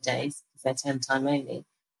during the holidays, because they're term time only,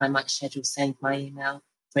 I might send my email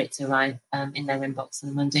for it to arrive in their inbox on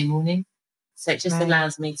a Monday morning. So it just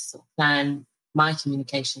allows me to sort of plan my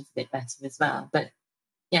communications a bit better as well. But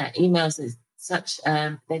yeah, emails is such,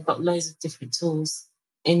 they've got loads of different tools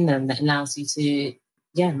in them that allows you to,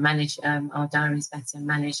 manage our diaries better,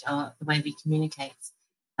 manage the way we communicate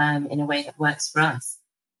in a way that works for us.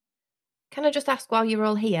 Can I just ask, while you're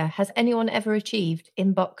all here, has anyone ever achieved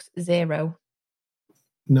inbox 0?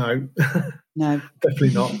 No. No.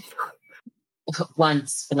 Definitely not.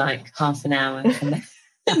 Once for like half an hour and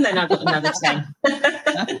then I've got another 10.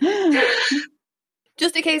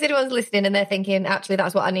 Just in case anyone's listening and they're thinking, actually,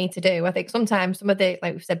 that's what I need to do. I think sometimes some of the,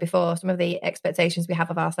 like we've said before, some of the expectations we have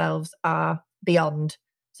of ourselves are beyond.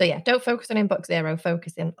 So yeah, don't focus on inbox 0,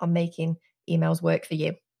 focusing on making emails work for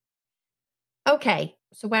you. Okay,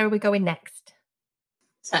 so where are we going next?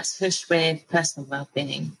 So that's Hush with personal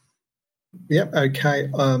well-being. Yep, okay,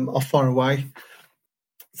 I'll fire away.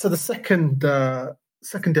 So the second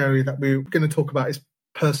area that we're going to talk about is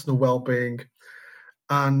personal well-being.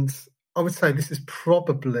 And I would say this is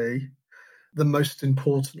probably the most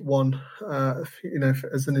important one,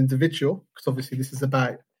 as an individual, because obviously this is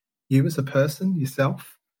about you as a person,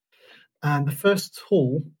 yourself. And the first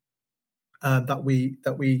tool that we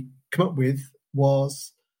come up with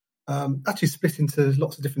was actually split into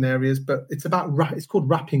lots of different areas, but it's called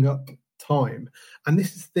wrapping up time. And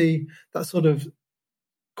this is that sort of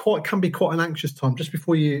can be quite an anxious time just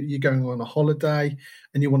before you're going on a holiday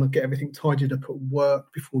and you want to get everything tidied up at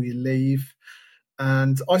work before you leave.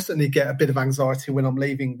 And I certainly get a bit of anxiety when I'm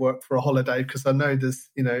leaving work for a holiday, because I know there's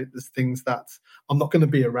things that I'm not going to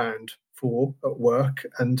be around for at work,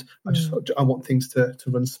 and I want things to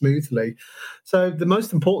run smoothly. So the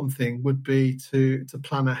most important thing would be to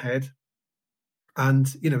plan ahead. And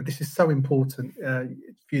this is so important for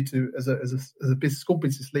you to, as a school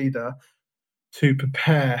business leader, to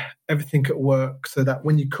prepare everything at work so that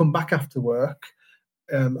when you come back after work,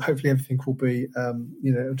 hopefully everything will be,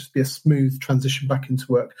 it'll just be a smooth transition back into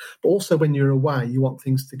work. But also when you're away, you want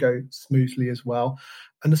things to go smoothly as well.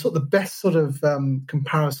 And the best sort of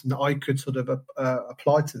comparison that I could sort of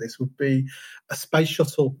apply to this would be a space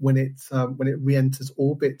shuttle when it re-enters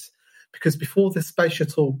orbit. Because before the space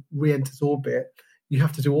shuttle re-enters orbit, you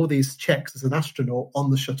have to do all these checks as an astronaut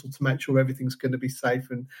on the shuttle to make sure everything's going to be safe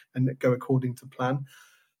and go according to plan.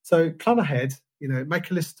 So plan ahead, make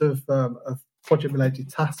a list of project-related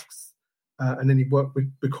tasks and any work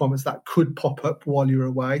requirements that could pop up while you're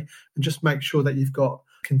away, and just make sure that you've got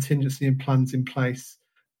contingency and plans in place,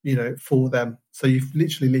 for them. So you're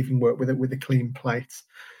literally leaving work with a clean plate.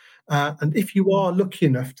 And if you are lucky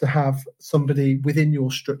enough to have somebody within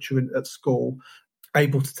your structure at school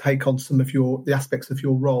able to take on some of the aspects of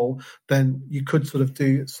your role, then you could sort of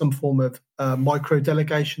do some form of micro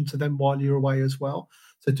delegation to them while you're away as well.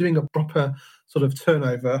 So doing a proper sort of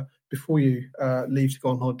turnover before you leave to go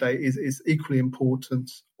on holiday is equally important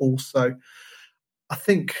also. I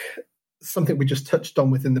think something we just touched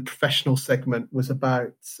on within the professional segment was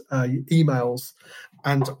about emails.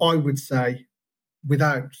 And I would say,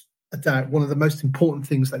 without a doubt, one of the most important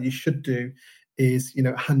things that you should do is,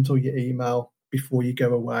 handle your email before you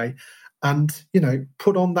go away, and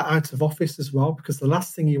put on that out of office as well, because the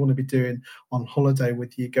last thing you want to be doing on holiday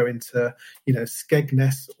with you going to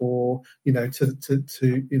Skegness or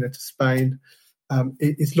to Spain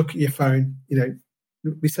is look at your phone.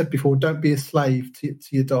 We said before, don't be a slave to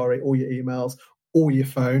your diary or your emails. or your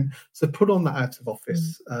phone. So put on that out of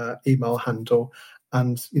office email handle,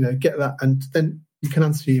 and get that, and then you can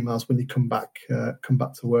answer your emails when you come back to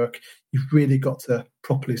work. You've really got to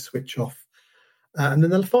properly switch off. And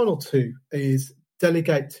then the final two is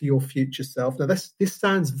delegate to your future self. Now, this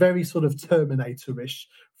sounds very sort of Terminator-ish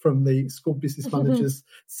from the school business managers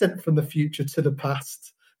sent from the future to the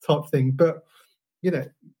past type thing. But,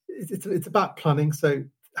 it's about planning. So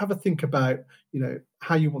have a think about,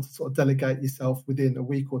 how you want to sort of delegate yourself within a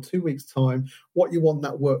week or 2 weeks' time, what you want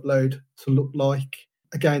that workload to look like.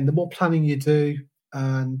 Again, the more planning you do,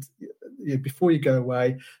 and before you go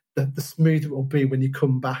away, the smoother it will be when you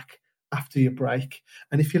come back after your break.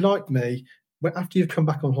 And if you're like me, after you've come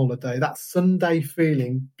back on holiday, that Sunday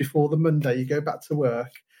feeling before the Monday you go back to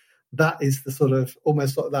work, that is the sort of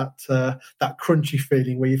almost like that crunchy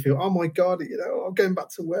feeling where you feel, oh my God, I'm going back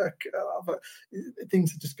to work.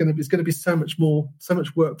 Things are just going to be so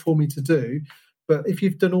much work for me to do. But if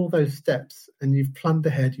you've done all those steps and you've planned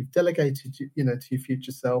ahead, you've delegated, to your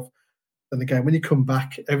future self, then again, when you come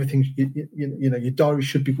back, everything, your diary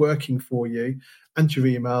should be working for you and your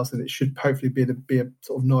emails, and it should hopefully be a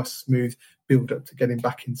sort of nice, smooth build up to getting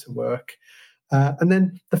back into work. And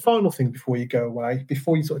then the final thing before you go away,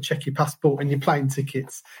 before you sort of check your passport and your plane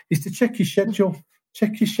tickets, is to check your schedule.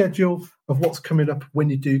 Check your schedule of what's coming up when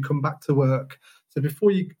you do come back to work. So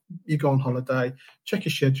before you go on holiday, check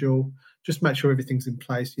your schedule. Just make sure everything's in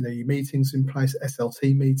place. Your meetings in place,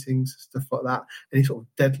 SLT meetings, stuff like that. Any sort of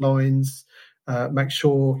deadlines. Make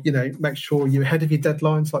sure you're ahead of your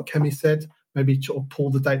deadlines, like Kemi said. Maybe sort of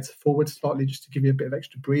pull the dates forward slightly just to give you a bit of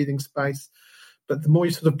extra breathing space. But the more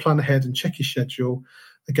you sort of plan ahead and check your schedule,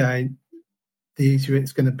 again, the easier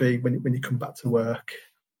it's going to be when you come back to work.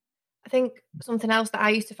 I think something else that I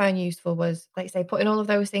used to find useful was, like say, putting all of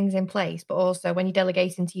those things in place, but also when you're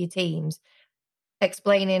delegating to your teams,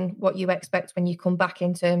 explaining what you expect when you come back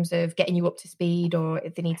in terms of getting you up to speed, or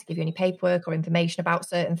if they need to give you any paperwork or information about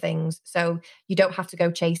certain things. So you don't have to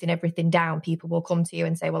go chasing everything down. People will come to you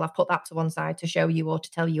and say, well, I've put that to one side to show you or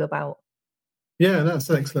to tell you about. Yeah, that's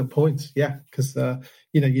an excellent point. Yeah, because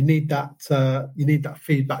you need that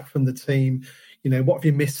feedback from the team. What have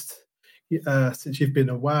you missed since you've been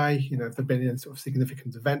away? If there've been any sort of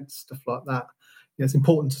significant events, stuff like that. It's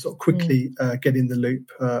important to sort of quickly get in the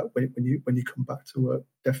loop when you come back to work.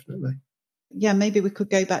 Definitely. Yeah, maybe we could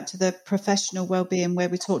go back to the professional wellbeing where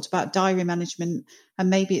we talked about diary management, and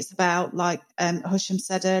maybe it's about, like Husham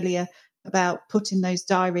said earlier, about putting those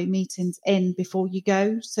diary meetings in before you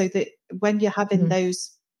go, so that when you're having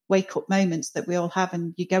those wake up moments that we all have,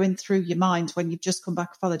 and you're going through your mind when you've just come back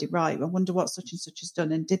off holiday, right, I wonder what such and such has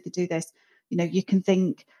done, and did they do this? You can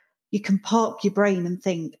think, you can park your brain and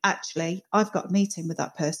think, actually, I've got a meeting with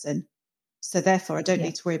that person, so therefore I don't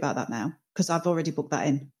need to worry about that now because I've already booked that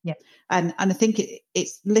in. Yeah. And I think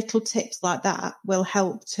it's little tips like that will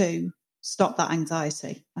help to stop that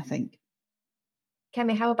anxiety, I think.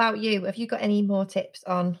 Kemi, how about you? Have you got any more tips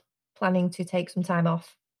on planning to take some time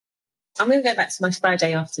off? I'm going to go back to my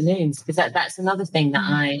Friday afternoons, because that's another thing that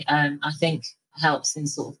I think helps in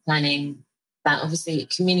sort of planning. That obviously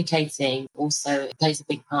communicating also plays a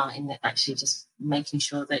big part in that, actually just making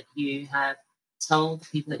sure that you have told the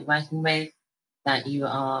people that you're working with that you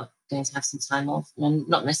are going to have some time off, and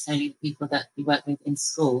not necessarily the people that you work with in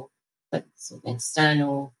school, but sort of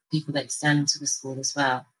external people that external to the school as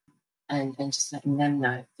well. And just letting them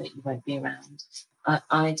know that you won't be around.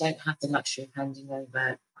 I don't have the luxury of handing over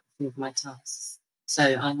a few of my tasks. So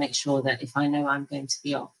I make sure that if I know I'm going to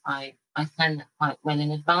be off, I plan that quite well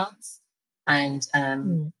in advance. And,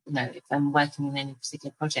 if I'm working on any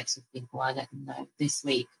particular projects with people, I let them know this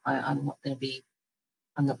week I'm not going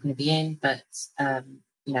to be in, but,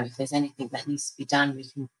 if there's anything that needs to be done, we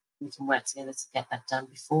can work together to get that done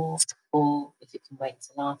before, or if it can wait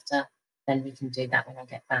till after, then we can do that when I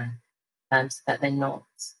get back. So that they're not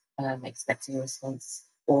expecting a response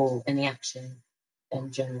or any action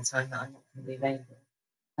during the time that I'm not going to be available.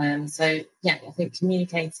 I think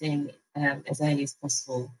communicating as early as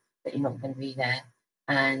possible that you're not going to be there,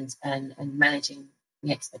 and managing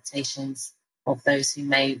the expectations of those who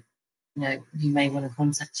may want to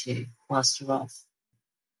contact you whilst you're off.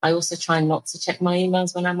 I also try not to check my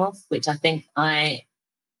emails when I'm off, which I think I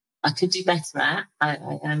could do better at. I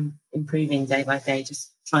am improving day by day,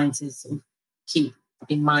 just trying to sort of keep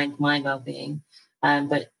in mind my well-being.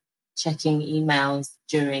 But checking emails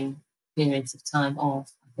during periods of time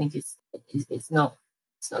off, I think it's not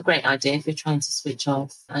a great idea if you're trying to switch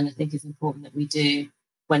off. And I think it's important that we do,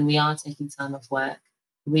 when we are taking time off work,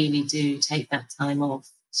 really do take that time off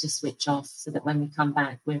to switch off, so that when we come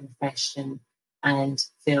back, we're refreshed and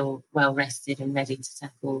feel well rested and ready to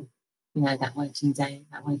tackle that working day,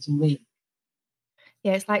 that working week.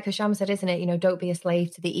 Yeah, it's like Hisham said, isn't it? Don't be a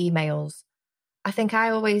slave to the emails. I think I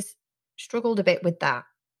always struggled a bit with that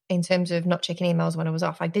in terms of not checking emails when I was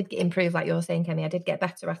off. I did improve, like you're saying, Kemi. I did get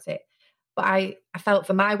better at it. But I felt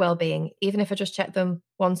for my well-being, even if I just checked them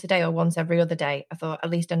once a day or once every other day, I thought, at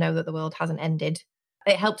least I know that the world hasn't ended.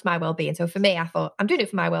 It helped my well-being. So for me, I thought, I'm doing it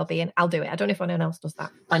for my well-being. I'll do it. I don't know if anyone else does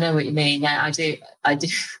that. I know what you mean. Yeah, I do.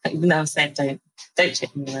 Even though I've said don't check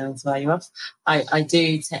emails while you're off, I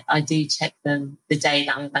do check them the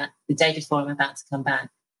day before I'm about to come back.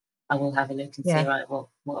 I will have a look and see, right, what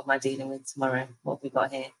am I dealing with tomorrow? What have we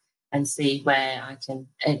got here? And see where I can.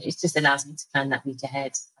 It just allows me to plan that week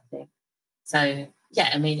ahead, I think. So, yeah,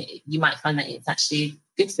 I mean, you might find that it's actually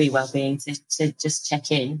good for your well-being to just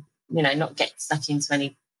check in, not get stuck into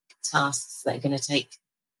any tasks that are going to take,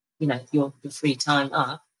 your free time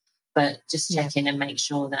up, but just check in and make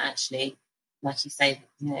sure that actually, like you say,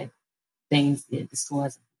 things, the school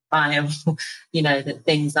has a file, that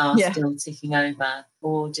things are still ticking over,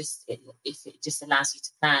 or just if it just allows you to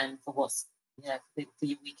plan for what's, for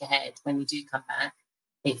your week ahead when you do come back,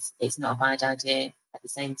 it's not a bad idea at the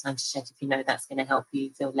same time to check if that's going to help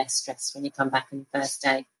you feel less stressed when you come back on the first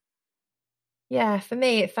day. Yeah, for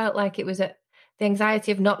me, it felt like it was the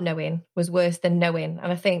anxiety of not knowing was worse than knowing. And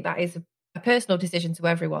I think that is a personal decision to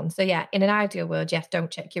everyone. So yeah, in an ideal world, yes, don't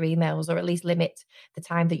check your emails, or at least limit the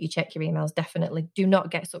time that you check your emails. Definitely do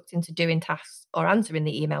not get sucked into doing tasks or answering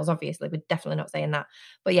the emails. Obviously, we're definitely not saying that.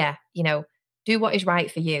 But yeah, do what is right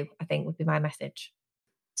for you, I think would be my message.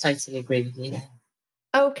 Totally agree with you.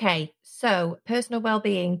 Okay, so personal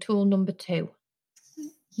wellbeing tool number 2.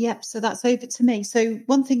 Yep, so that's over to me. So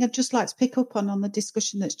one thing I'd just like to pick up on the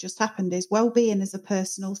discussion that's just happened is well-being is a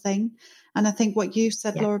personal thing. And I think what you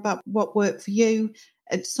said, Laura, about what worked for you,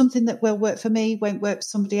 it's something that will work for me won't work for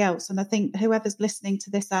somebody else. And I think whoever's listening to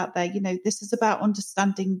this out there, this is about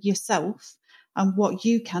understanding yourself and what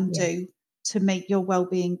you can do to make your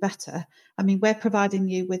well-being better. I mean, we're providing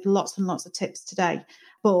you with lots and lots of tips today,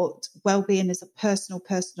 but well-being is a personal,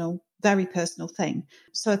 very personal thing.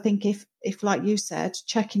 So I think if like you said,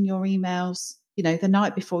 checking your emails, the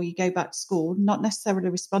night before you go back to school, not necessarily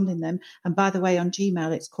responding them. And by the way, on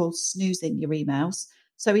Gmail, it's called snoozing your emails.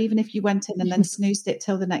 So even if you went in and then snoozed it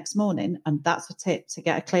till the next morning, and that's a tip to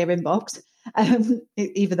get a clear inbox,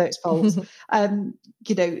 even though it's false,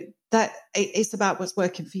 that it's about what's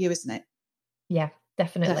working for you, isn't it? Yeah,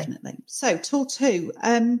 definitely. So tool 2,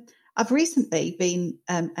 I've recently been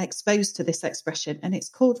exposed to this expression, and it's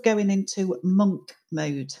called going into monk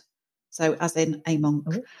mode. So as in a monk,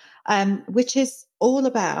 which is all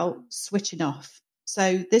about switching off.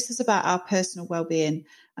 So this is about our personal well-being,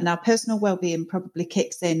 and our personal well-being probably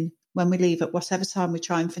kicks in when we leave at whatever time we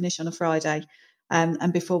try and finish on a Friday,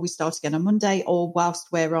 and before we start again on Monday, or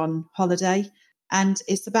whilst we're on holiday. And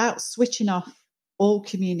it's about switching off all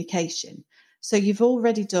communication. So you've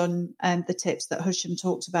already done the tips that Hisham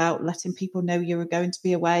talked about, letting people know you are going to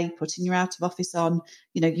be away, putting your out of office on.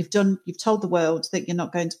 You've told the world that you're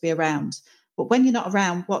not going to be around. But when you're not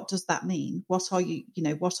around, what does that mean? What are you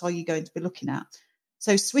going to be looking at?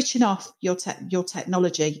 So switching off your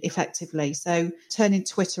technology effectively. So turning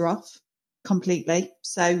Twitter off completely.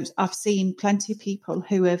 So I've seen plenty of people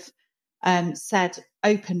who have said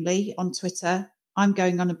openly on Twitter, I'm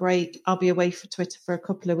going on a break. I'll be away for Twitter for a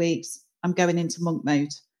couple of weeks. I'm going into monk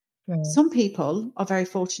mode. Right. Some people are very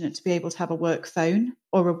fortunate to be able to have a work phone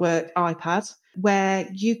or a work iPad where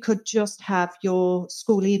you could just have your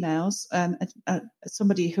school emails.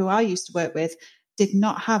 Somebody who I used to work with did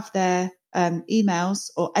not have their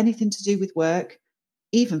emails or anything to do with work,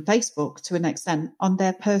 even Facebook to an extent, on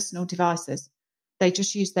their personal devices. They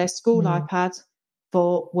just used their school iPad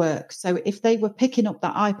for work. So if they were picking up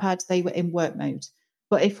that iPad, they were in work mode.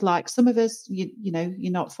 But if, like some of us,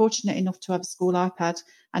 you're not fortunate enough to have a school iPad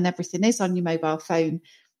and everything is on your mobile phone,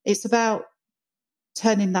 it's about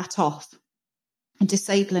turning that off and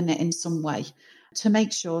disabling it in some way to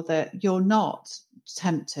make sure that you're not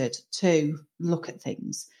tempted to look at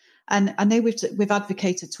things. And I know we've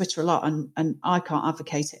advocated Twitter a lot, and I can't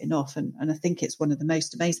advocate it enough. And I think it's one of the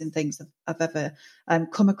most amazing things I've ever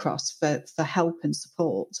come across for help and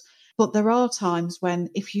support. But there are times when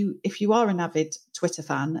if you are an avid Twitter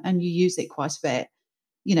fan and you use it quite a bit,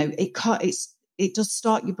 it does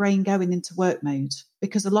start your brain going into work mode,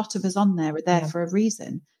 because a lot of us on there are there for a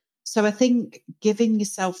reason. So I think giving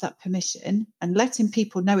yourself that permission and letting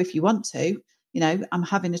people know if you want to, I'm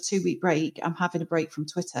having a 2-week break. I'm having a break from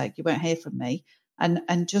Twitter. You won't hear from me.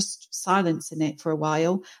 And just silencing it for a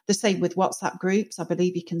while. The same with WhatsApp groups. I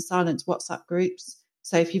believe you can silence WhatsApp groups.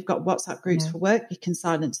 So if you've got WhatsApp groups for work, you can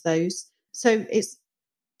silence those. So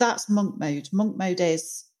that's monk mode. Monk mode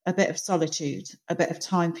is a bit of solitude, a bit of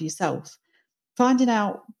time for yourself, finding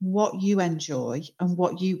out what you enjoy and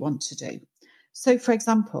what you want to do. So, for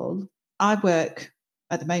example, I work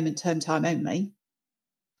at the moment term time only.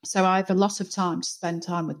 So I have a lot of time to spend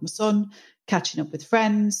time with my son, catching up with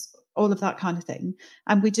friends, all of that kind of thing.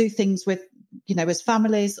 And we do things with, as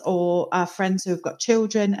families or our friends who have got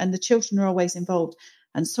children, and the children are always involved.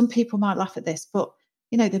 And some people might laugh at this, but,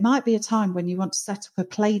 there might be a time when you want to set up a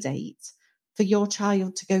play date for your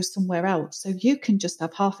child to go somewhere else. So you can just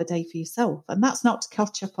have half a day for yourself. And that's not to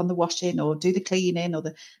catch up on the washing or do the cleaning or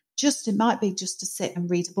it might be just to sit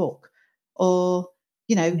and read a book or,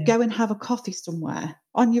 go and have a coffee somewhere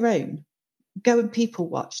on your own. Go and people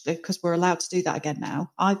watch, because we're allowed to do that again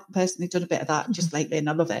now. I've personally done a bit of that just lately and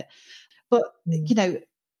I love it. But,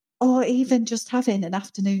 or even just having an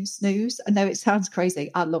afternoon snooze. I know it sounds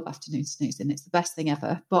crazy. I love afternoon snoozing. It's the best thing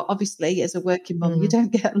ever. But obviously, as a working mum, you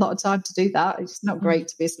don't get a lot of time to do that. It's not great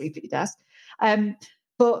to be asleep at your desk.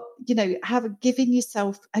 But, giving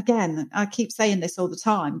yourself, again, I keep saying this all the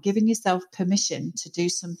time, giving yourself permission to do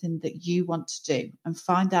something that you want to do and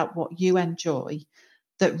find out what you enjoy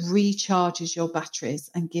that recharges your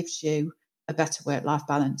batteries and gives you a better work-life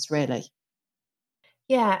balance, really.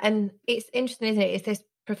 Yeah, and it's interesting, isn't it? It's this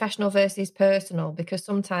professional versus personal, because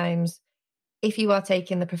sometimes if you are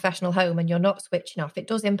taking the professional home and you're not switching off, it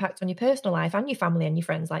does impact on your personal life and your family and your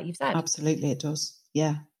friends, like you've said. Absolutely, it does.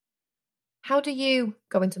 Yeah. How do you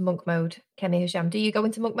go into monk mode, Kemi, Hisham? Do you go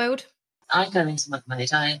into monk mode? I go into monk mode.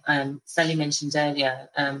 Sally mentioned earlier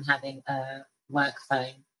having a work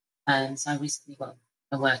phone. So I recently got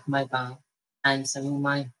a work mobile. And so all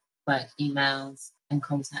my work emails and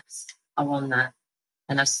contacts are on that.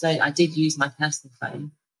 And I did use my personal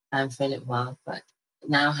phone for a little while, but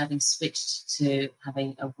now having switched to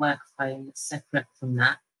having a work phone that's separate from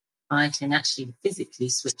that, I can actually physically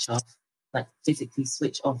switch off the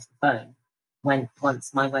phone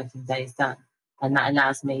once my working day is done. And that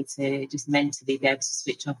allows me to just mentally be able to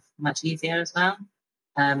switch off much easier as well.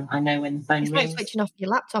 I know when the phone rings. It's like switching off your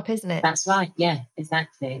laptop, isn't it? That's right. Yeah,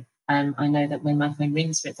 exactly. I know that when my phone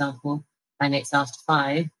rings, for example, and it's after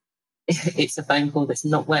 5, it's a phone call that's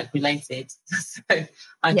not work related. So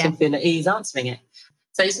I can feel at ease answering it.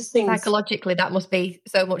 So it's just things. Psychologically, that must be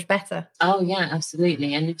so much better. Oh, yeah,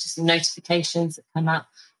 absolutely. And it's just notifications that come up.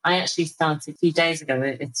 I actually started a few days ago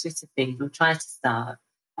a Twitter feed, or tried to start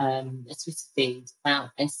a Twitter feed about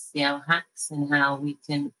SCL hacks and how we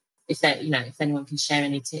can, if anyone can share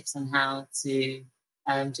any tips on how to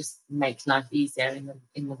just make life easier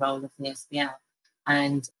in the role of the SBL.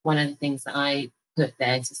 And one of the things that I put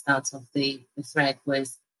there to start off the thread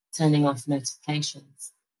was turning off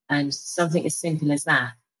notifications. And something as simple as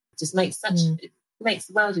that just makes it makes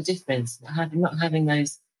a world of difference. Not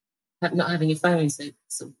having your phone sort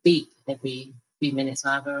of beep every few minutes, or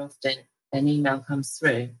however often an email comes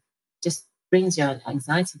through, just brings your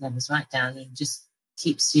anxiety levels right down and just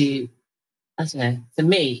keeps you, I don't know, for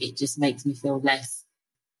me, it just makes me feel less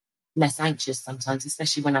anxious sometimes,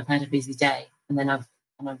 especially when I've had a busy day and then I've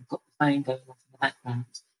got the phone going off in the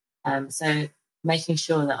background. So making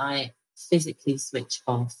sure that I physically switch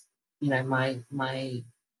off, my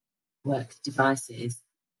work devices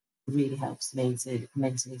really helps me to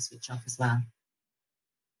mentally switch off as well.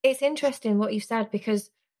 It's interesting what you said, because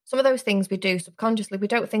some of those things we do subconsciously, we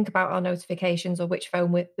don't think about our notifications or which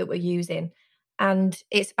phone that we're using. And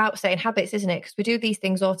it's about setting habits, isn't it? Because we do these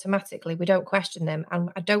things automatically. We don't question them. And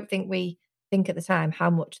I don't think we think at the time how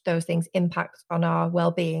much those things impact on our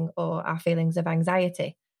well-being or our feelings of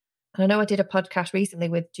anxiety. And I know I did a podcast recently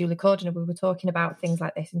with Julie Corden, and we were talking about things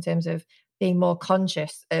like this in terms of being more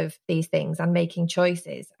conscious of these things and making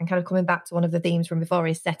choices, and kind of coming back to one of the themes from before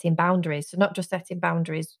is setting boundaries. So not just setting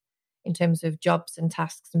boundaries in terms of jobs and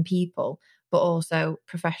tasks and people, but also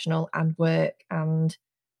professional and work and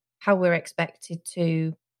how we're expected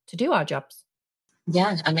to do our jobs.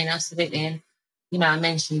 Yeah, I mean, absolutely. And, I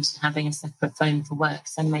mentioned having a separate phone for work.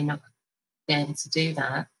 Some may not be able to do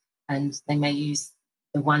that, and they may use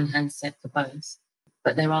the one handset for both.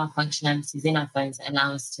 But there are functionalities in our phones that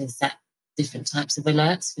allow us to set different types of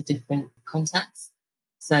alerts for different contacts.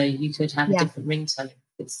 So you could have a different ringtone if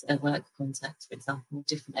it's a work contact, for example, a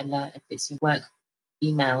different alert if it's your work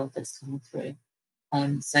email that's coming through.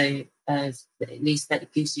 So at least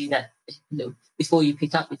that gives you that little, before you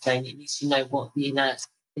pick up your phone, at least you know what the alert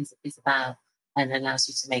is about, and allows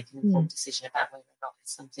you to make an informed decision about whether or not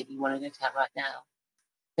it's something you want to look at right now.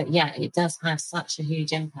 But yeah, it does have such a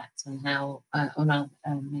huge impact on how on our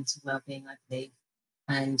mental well-being, I believe.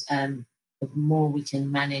 And the more we can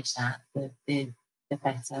manage that, the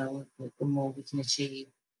better, the more we can achieve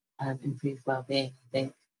improved well-being, I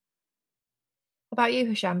think. What about you,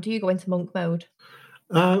 Hisham? Do you go into monk mode?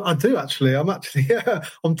 I do actually.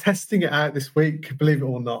 I'm testing it out this week, believe it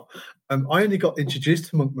or not. I only got introduced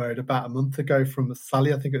to monk mode about a month ago from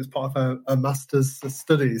Sally. I think it was part of her master's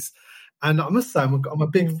studies. And I must say, I'm a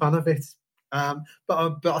big fan of it.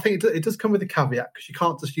 But I think it does come with a caveat, because you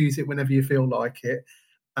can't just use it whenever you feel like it.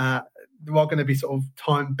 There are going to be sort of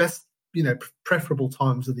preferable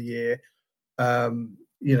times of the year,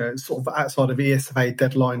 sort of outside of ESFA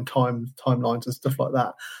deadline timelines and stuff like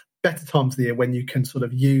that. Better times of the year when you can sort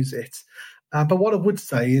of use it. But what I would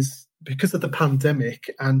say is, because of the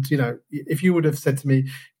pandemic, and, if you would have said to me,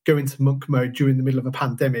 go into monk mode during the middle of a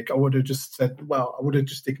pandemic, I would have just said, well, I would have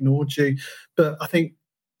just ignored you. But I think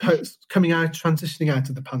transitioning out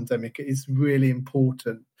of the pandemic is really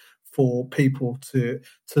important for people to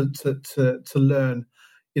learn,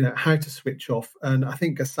 how to switch off. And I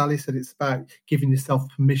think, as Sally said, it's about giving yourself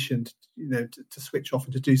permission to switch off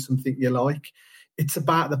and to do something you like. It's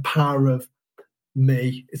about the power of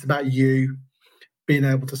me. It's about you being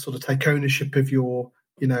able to sort of take ownership of your,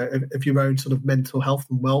 of your own sort of mental health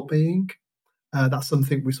and well-being. That's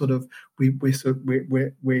something we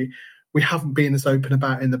haven't been as open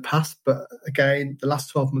about in the past, but again, the last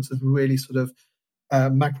 12 months have really sort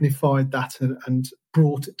of magnified that and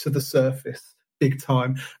brought it to the surface big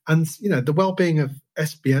time. And the well-being of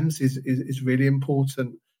SBMs is really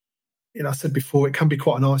important. I said before, it can be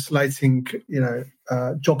quite an isolating,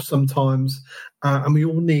 job sometimes, and we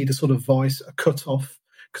all need a sort of vice, a cut-off,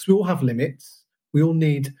 because we all have limits. We all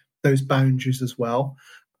need those boundaries as well.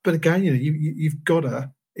 But again, you've got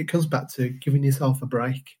to. It comes back to giving yourself a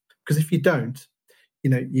break, because if you don't,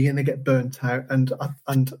 you're going to get burnt out. And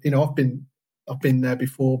I've been there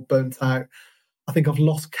before, burnt out. I think I've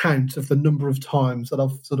lost count of the number of times that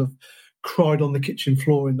I've sort of cried on the kitchen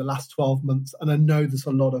floor in the last 12 months. And I know there's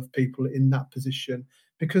a lot of people in that position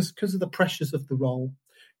because of the pressures of the role.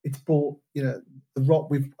 It's brought, the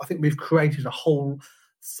role. I think we've created a whole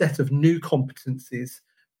set of new competencies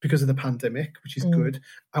because of the pandemic, which is good.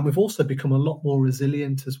 And we've also become a lot more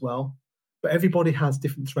resilient as well. But everybody has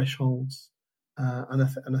different thresholds. And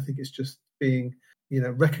I think it's just being,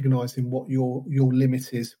 recognising what your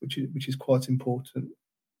limit is, which is quite important.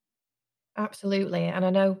 Absolutely. And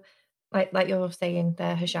I know, like you're saying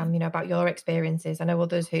there, Hisham, about your experiences. I know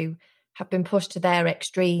others who have been pushed to their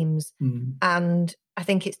extremes. And I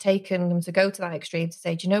think it's taken them to go to that extreme to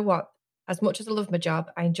say, do you know what? As much as I love my job,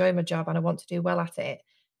 I enjoy my job and I want to do well at it,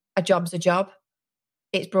 a job's a job.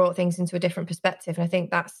 It's brought things into a different perspective. And I think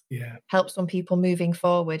that's helped some people moving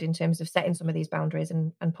forward in terms of setting some of these boundaries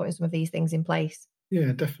and putting some of these things in place.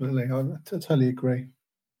 Yeah, definitely. I totally agree.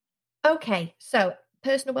 Okay, so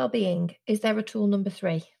personal well-being, is there a tool number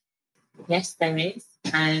 3? Yes, there is.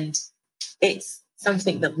 And it's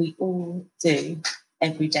something that we all do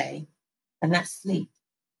every day, and that's sleep.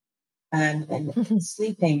 And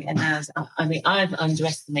sleeping allows, I've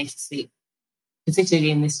underestimated sleep,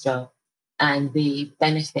 particularly in this job, and the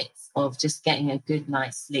benefits of just getting a good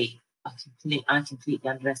night's sleep. I completely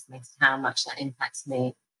underestimated how much that impacts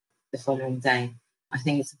me the following day. I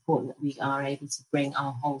think it's important that we are able to bring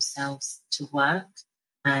our whole selves to work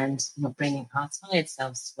and not bringing our tired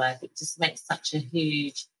selves to work. It just makes such a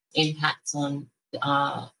huge impact on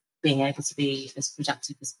our being able to be as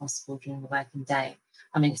productive as possible during the working day.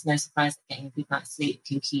 I mean, it's no surprise that getting a good night's sleep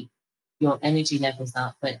can keep your energy levels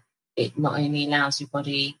up, but it not only allows your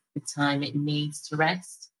body the time it needs to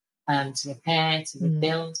rest, to repair, to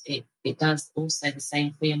rebuild, it does also the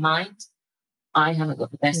same for your mind. I haven't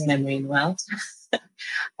got the best memory in the world.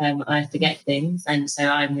 I forget things, and so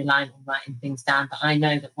I'm reliant on writing things down. But I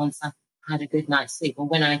know that once I've had a good night's sleep, or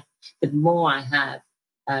the more I have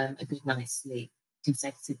a good night's sleep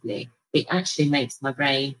consecutively, it actually makes my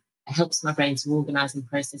brain, it helps my brain to organise and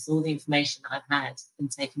process all the information that I've had and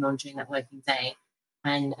taken on during that working day,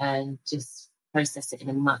 and just process it in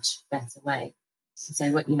a much better way. So,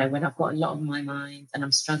 when I've got a lot on my mind and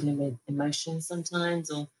I'm struggling with emotions sometimes,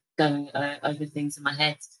 or going over things in my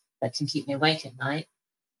head that can keep me awake at night,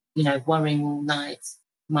 worrying all night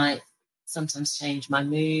might sometimes change my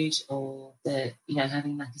mood, or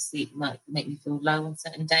having lack of sleep might make me feel low on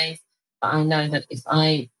certain days. But I know that if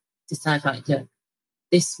I decide, right, look,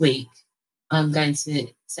 this week I'm going to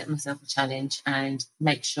set myself a challenge and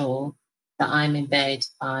make sure that I'm in bed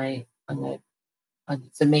by,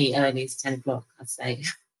 for me, early is 10 o'clock, I'd say,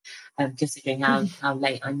 considering how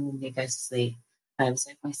late I normally go to sleep.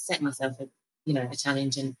 So if I set myself a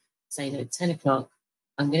challenge and say that at 10 o'clock,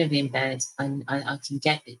 I'm going to be in bed and I can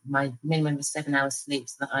get my minimum of 7 hours sleep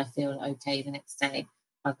so that I feel okay the next day,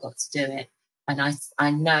 I've got to do it. And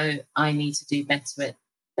I know I need to do better at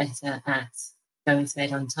going to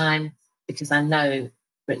bed on time, because I know,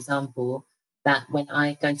 for example, that when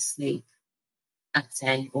I go to sleep at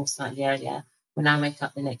 10 or slightly earlier, when I wake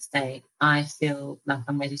up the next day, I feel like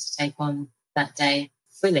I'm ready to take on that day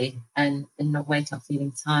fully and not wake up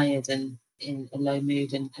feeling tired and in a low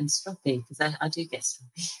mood and stroppy, because I do get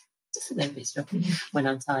stroppy, just a little bit stroppy when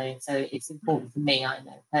I'm tired. So it's important for me, I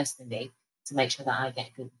know personally, to make sure that I get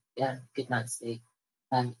good night's sleep.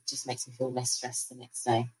 It just makes me feel less stressed the next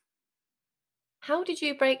day. How did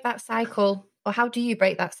you break that cycle, or how do you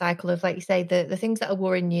break that cycle of, like you say, the things that are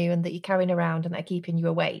worrying you and that you're carrying around and that are keeping you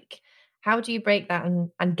awake? How do you break that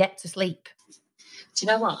and get to sleep? Do you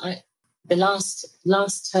know what? The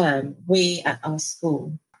last term, we at our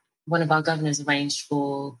school, one of our governors arranged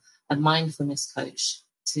for a mindfulness coach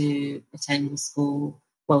to attend the school,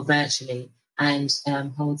 well, virtually, and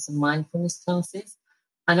hold some mindfulness classes.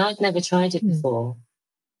 And I'd never tried it before.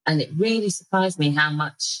 And it really surprised me how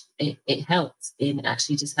much it helped in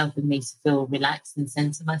actually just helping me to feel relaxed and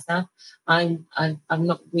center myself. I'm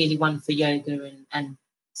not really one for yoga and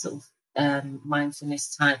sort of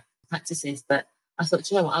mindfulness type practices, but I thought,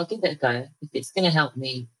 you know what, I'll give it a go. If it's going to help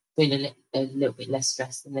me feel a little bit less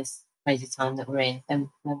stressed in this crazy time that we're in, then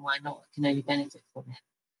why not? I can only benefit from it.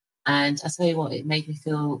 And I tell you what, it made me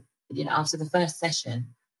feel, after the first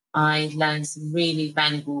session, I learned some really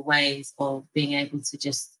valuable ways of being able to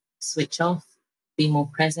just switch off, be more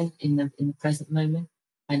present in the present moment,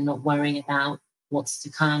 and not worrying about what's to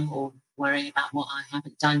come or worrying about what I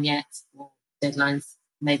haven't done yet, or deadlines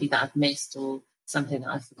maybe that I've missed or something that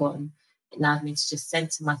I've forgotten. It allowed me to just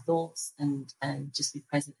center my thoughts and just be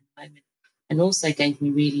present in the moment. And also gave me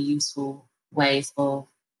really useful ways of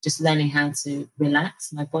just learning how to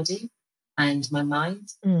relax my body and my mind.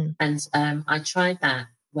 And I tried that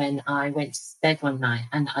when I went to bed one night,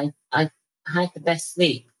 and I had the best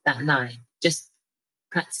sleep that night, just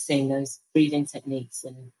practicing those breathing techniques.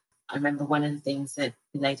 And I remember one of the things that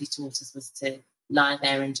the lady taught us was to lie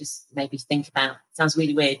there and just maybe think about, sounds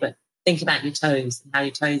really weird, but think about your toes and how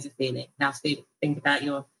your toes are feeling. Now think about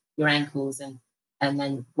your ankles and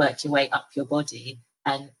then work your way up your body.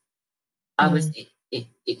 And I was, it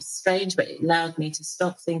was strange, but it allowed me to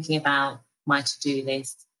stop thinking about my to-do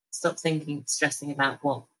list, stop stressing about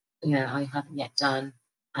what, I haven't yet done,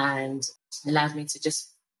 and allowed me to just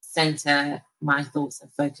center my thoughts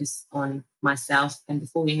and focus on myself. And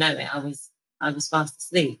before you know it, I was fast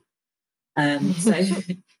asleep. So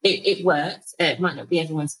it worked. It might not be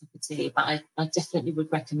everyone's cup of tea, but I definitely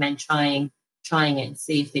would recommend trying it and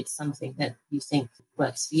see if it's something that you think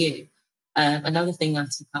works for you. Another thing I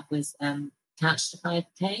took up was Couch to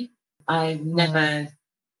 5K. I'm never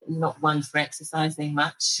not one for exercising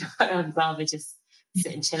much. I'd rather just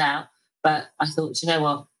sit and chill out. But I thought, you know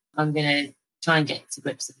what, I'm going to try and get to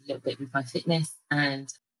grips a little bit with my fitness.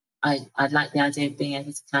 And I like the idea of being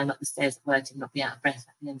able to climb up the stairs at work and not be out of breath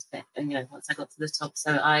at the end of it. And, once I got to the top.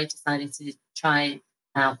 So I decided to try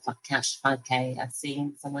out Couch to 5K. I'd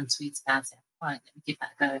seen someone tweet about it. Right, let me give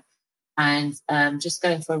that a go. And just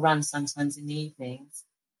going for a run sometimes in the evenings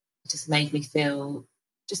just made me feel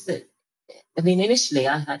just that. I mean, initially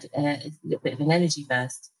I had a little bit of an energy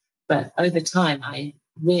burst, but over time I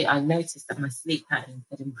noticed that my sleep pattern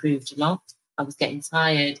had improved a lot. I was getting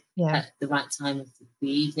tired at the right time of the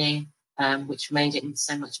evening, which made it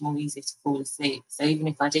so much more easy to fall asleep. So even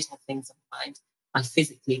if I did have things on my mind, I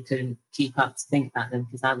physically couldn't keep up to think about them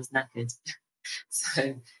because I was knackered.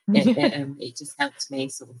 So it just helped me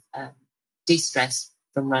sort of de-stress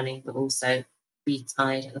from running, but also be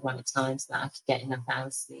tired at the right time so that I could get enough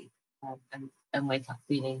hours sleep and wake up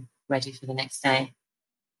feeling ready for the next day.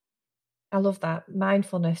 I love that.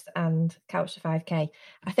 Mindfulness and Couch to 5K.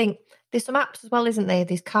 I think there's some apps as well, isn't there?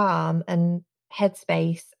 There's Calm and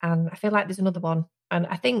Headspace, and I feel like there's another one. And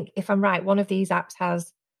I think, if I'm right, one of these apps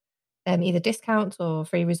has either discounts or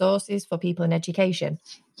free resources for people in education.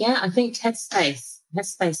 Yeah, I think Headspace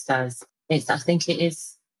does. I think it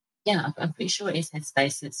is. Yeah, I'm pretty sure it is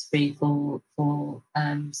Headspace. It's free for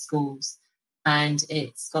schools, and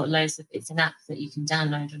it's got it's an app that you can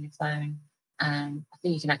download on your phone. I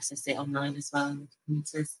think you can access it online as well on the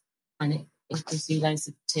computers, and it gives you loads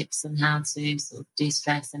of tips on how to sort of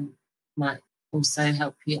de-stress and might also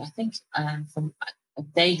help you. I think from a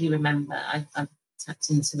vaguely remember, I tapped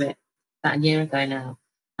into it about a year ago now,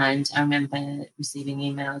 and I remember receiving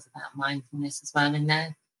emails about mindfulness as well in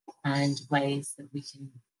there and ways that we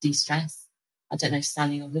can de-stress. I don't know if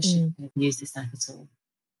Sally or Lush have used this app at all.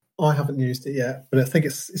 I haven't used it yet, but I think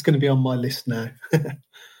it's going to be on my list now.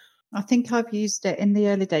 I think I've used it in the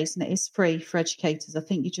early days, and it is free for educators. I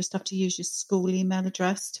think you just have to use your school email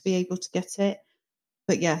address to be able to get it.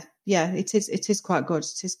 yeah, it is quite good.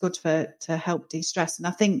 It is good to help de-stress. And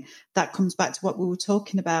I think that comes back to what we were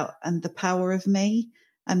talking about and the power of me,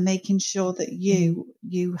 and making sure that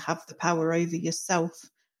you have the power over yourself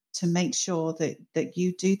to make sure that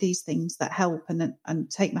you do these things that help.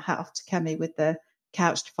 And take my hat off to Kemi with the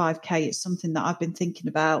Couch to 5K. It's something that I've been thinking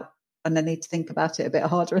about, and I need to think about it a bit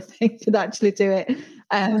harder, I think, and actually do it.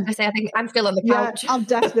 I think I'm still on the couch. Yeah, I'm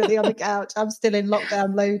definitely on the couch. I'm still in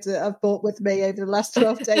lockdown loads that I've bought with me over the last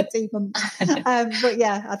 12 to 18 months. But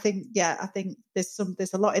yeah, I think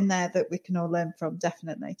there's a lot in there that we can all learn from,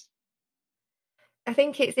 definitely. I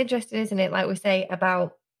think it's interesting, isn't it? Like we say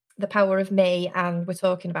about the power of me, and we're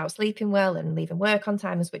talking about sleeping well and leaving work on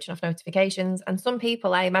time and switching off notifications. And some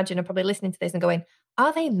people, I imagine, are probably listening to this and going,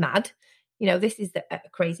 are they mad? This is a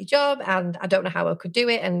crazy job and I don't know how I could do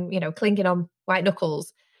it, and, clinging on white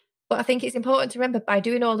knuckles. But I think it's important to remember, by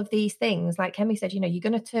doing all of these things, like Kemi said, you're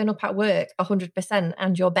going to turn up at work 100%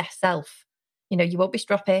 and your best self. You won't be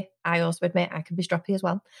stroppy. I also admit I can be stroppy as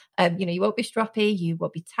well. You won't be stroppy. You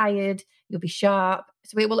won't be tired. You'll be sharp.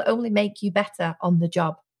 So it will only make you better on the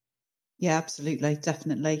job. Yeah, absolutely.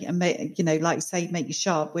 Definitely. And, like you say, make you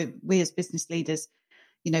sharp. We as business leaders,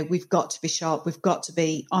 we've got to be sharp. We've got to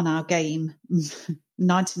be on our game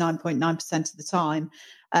 99.9% of the time.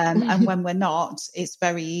 And when we're not, it's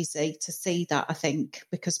very easy to see that, I think,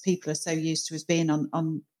 because people are so used to us being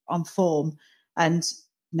on form. And,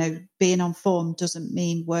 being on form doesn't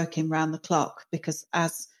mean working round the clock, because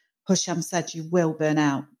as Husham said, you will burn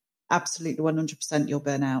out. Absolutely 100% you'll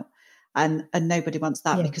burn out. And nobody wants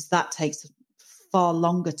that, because that takes far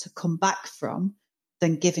longer to come back from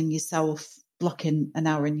than giving yourself, blocking an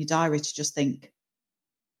hour in your diary to just think,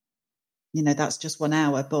 that's just 1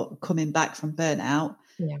 hour. But coming back from burnout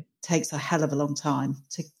takes a hell of a long time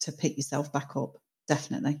to pick yourself back up.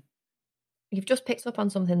 Definitely. You've just picked up on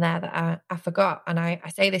something there that I forgot. And I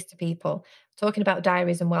say this to people, talking about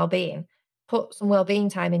diaries and well-being. Put some well-being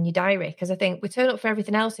time in your diary, because I think we turn up for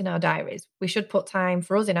everything else in our diaries. We should put time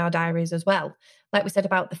for us in our diaries as well. Like we said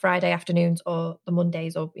about the Friday afternoons or the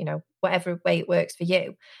Mondays, or, whatever way it works for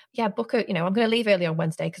you. Yeah, book it. I'm going to leave early on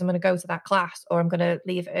Wednesday because I'm going to go to that class, or I'm going to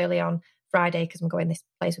leave early on Friday because I'm going this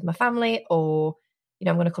place with my family, or,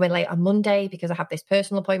 I'm going to come in late on Monday because I have this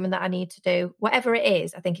personal appointment that I need to do. Whatever it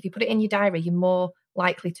is, I think if you put it in your diary, you're more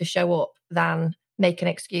likely to show up than make an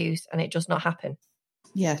excuse and it just not happen.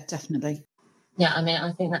 Yeah, definitely. Yeah,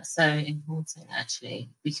 I think that's so important, actually,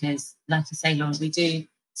 because, like you say, Lauren, we do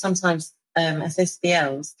sometimes, as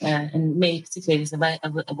SDLs, and me particularly as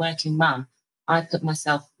a working mum, I put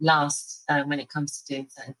myself last when it comes to doing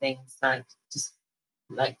certain things,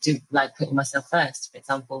 like putting myself first, for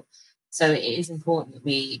example. So it is important that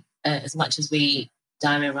we, as much as we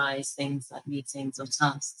diarise things like meetings or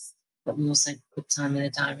tasks, but we also put time in the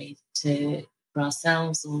diary for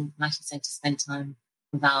ourselves, or, like you said, to spend time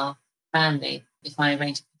with our family. If I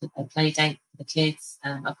arrange a play date for the kids,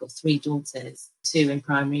 I've got 3 daughters, 2 in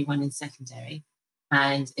primary, 1 in secondary.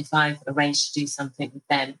 And if I've arranged to do something with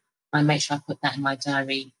them, I make sure I put that in my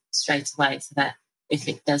diary straight away, so that if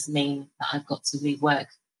it does mean that I've got to leave work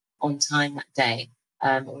on time that day,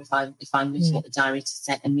 or if I'm looking at the diary to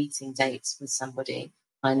set a meeting date with somebody,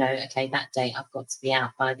 I know, okay, that day I've got to be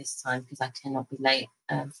out by this time because I cannot be late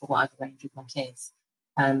for what I've arranged with my kids.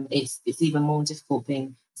 It's even more difficult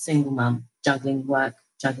being a single mum, juggling work,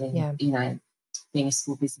 being a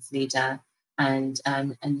school business leader, and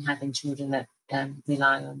having children that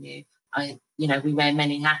rely on you. We wear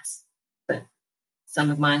many hats, but some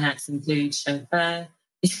of my hats include chauffeur,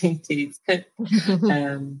 it includes cook,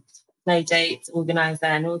 play date, organiser,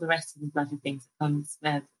 and all the rest of the bloody things that comes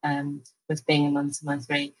with being a mum to my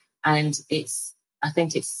 3. And I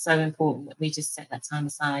think it's so important that we just set that time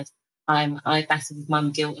aside. I battle with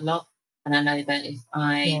mum guilt a lot, and I know that if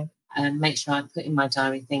I make sure I put in my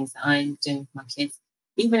diary things that I'm doing with my kids,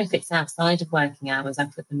 even if it's outside of working hours, I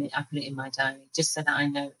put it in my diary just so that I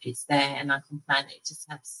know it's there and I can plan it. It just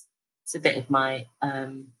has it's a bit of my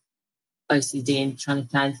OCD in trying to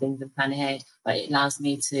plan things and plan ahead, but it allows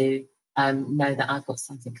me to know that I've got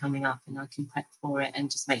something coming up and I can prep for it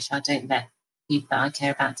and just make sure I don't let people that I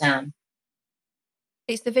care about down.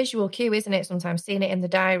 It's the visual cue, isn't it? Sometimes seeing it in the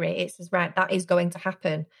diary, it's as right, that is going to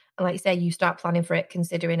happen. And like you say, you start planning for it,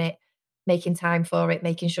 considering it, making time for it,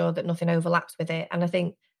 making sure that nothing overlaps with it. And I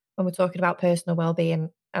think when we're talking about personal well-being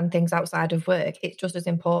and things outside of work, it's just as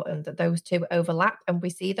important that those two overlap and we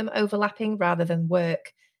see them overlapping rather than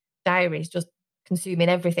work diaries just consuming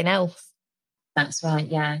everything else. That's right,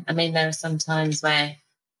 yeah. There are some times where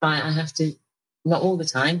I have to, not all the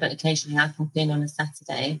time, but occasionally I pop in on a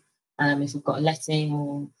Saturday if we've got a letting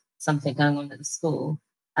or something going on at the school.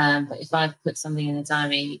 But if I've put something in the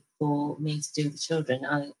diary for me to do with the children,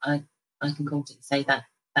 I can confidently say that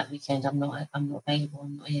weekend I'm not available,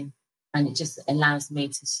 I'm not in, and it just allows me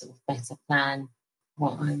to sort of better plan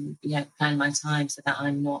plan my time so that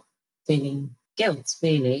I'm not feeling guilt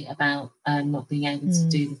really about not being able to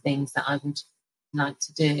do the things that I would like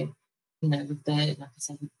to do, with like I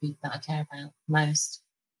said, with the people that I care about most.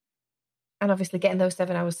 And obviously getting those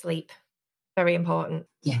 7 hours sleep, very important.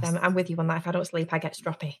 Yes. I'm with you on that. If I don't sleep, I get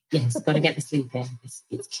stroppy. Yes, got to get the sleep in.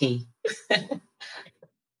 It's key.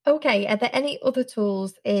 Okay, are there any other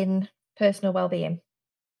tools in personal wellbeing?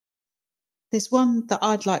 There's one that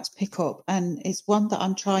I'd like to pick up, and it's one that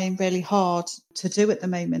I'm trying really hard to do at the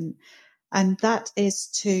moment, and that is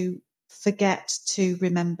to forget to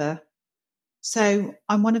remember. So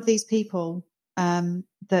I'm one of these people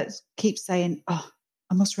that keeps saying, oh,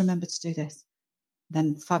 I must remember to do this.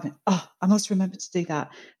 Then 5 minutes, oh, I must remember to do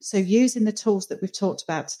that. So using the tools that we've talked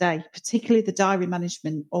about today, particularly the diary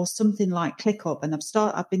management or something like ClickUp, and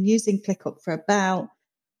I've been using ClickUp for about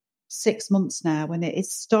 6 months now, and it is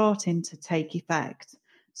starting to take effect.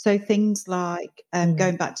 So things like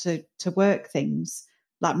going back to work things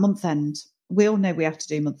like month end, we all know we have to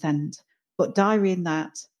do month end, but diarying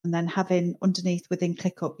that and then having underneath within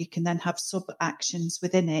ClickUp, you can then have sub actions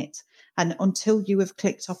within it. And until you have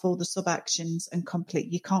clicked off all the sub actions and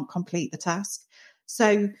you can't complete the task.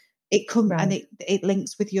 So it comes and it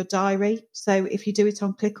links with your diary. So if you do it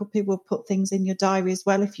on ClickUp, it will put things in your diary as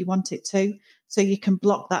well if you want it to. So you can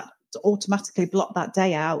automatically block that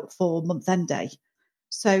day out for month end day.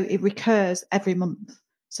 So it recurs every month.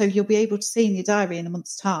 So you'll be able to see in your diary in a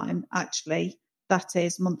month's time, actually, that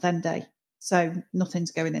is month end day. So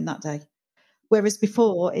nothing's going in that day. Whereas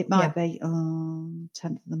before it might be 10th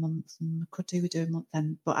of the month and I could do with doing month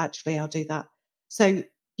end, but actually I'll do that. So,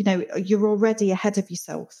 you're already ahead of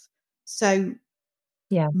yourself. So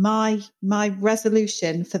my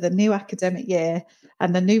resolution for the new academic year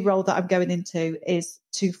and the new role that I'm going into is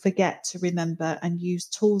to forget to remember and use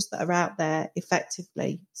tools that are out there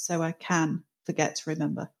effectively so I can forget to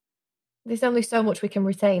remember. There's only so much we can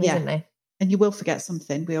retain, isn't there? And you will forget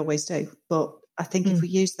something, we always do. But I think if we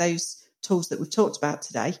use those tools that we've talked about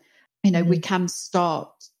today, we can start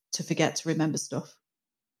to forget to remember stuff.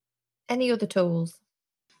 Any other tools?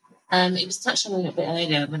 It was touched on a little bit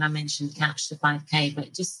earlier when I mentioned Couch to 5K,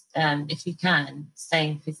 but just if you can,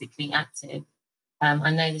 staying physically active. I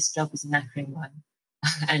know this job is an acronym one,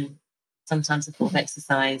 and sometimes the thought of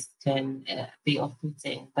exercise can be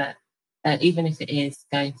off-putting, but even if it is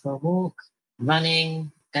going for a walk,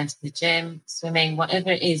 running, going to the gym, swimming, whatever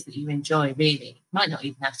it is that you enjoy, really, it might not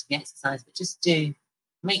even have to be exercise, but just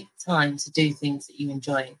make time to do things that you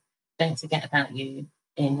enjoy. Don't forget about you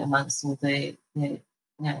in amongst all the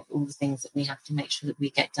all the things that we have to make sure that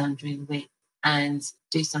we get done during the week, and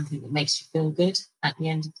do something that makes you feel good at the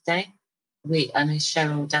end of the day. I know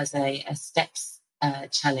Cheryl does a steps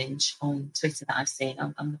challenge on Twitter that I've seen.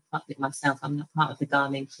 I'm not part of it myself. I'm not part of the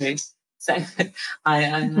Garmin crew, so I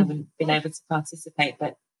haven't been able to participate,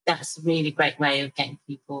 but that's a really great way of getting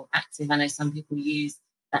people active. I know some people use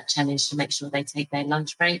that challenge to make sure they take their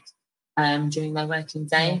lunch break during their working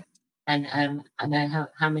day. And I know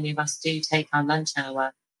how many of us do take our lunch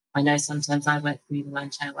hour. I know sometimes I work through the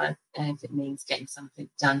lunch hour if it means getting something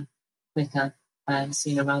done quicker,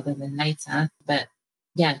 sooner rather than later. But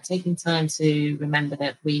taking time to remember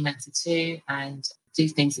that we matter too, and do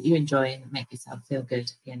things that you enjoy and make yourself feel good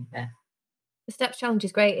at the end of it. The steps challenge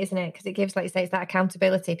is great, isn't it? Because it gives, like you say, it's that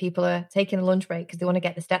accountability. People are taking a lunch break because they want to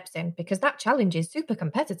get the steps in, because that challenge is super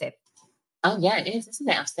competitive. Oh, yeah, it is, isn't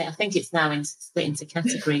it? I think it's now split into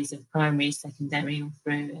categories of primary, secondary, all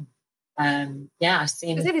through. And I've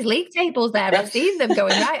seen... Because there's league tables there. I've seen them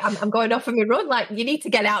going, right, I'm going off on my run. Like, you need to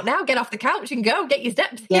get out now, get off the couch and go, get your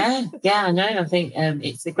steps in. Yeah, I know. I think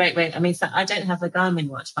it's a great way. I mean, so I don't have a Garmin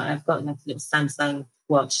watch, but I've got like a little Samsung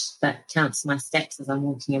watch that counts my steps as I'm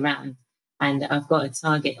walking around. And I've got a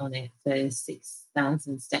target on it for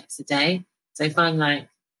 6,000 steps a day. So if I'm like,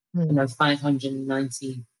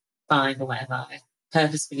 595 or whatever, I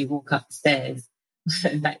purposefully walk up the stairs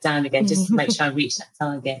and back down again just to make sure I reach that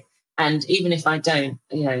target. And even if I don't,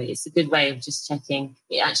 it's a good way of just checking.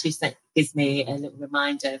 It actually gives me a little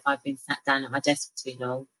reminder if I've been sat down at my desk for too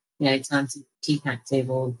long, time to keep active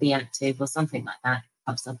or be active or something like that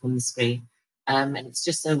pops up on the screen. And it's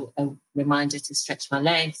just a reminder to stretch my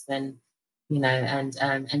legs and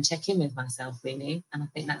check in with myself, really. And I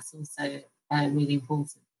think that's also really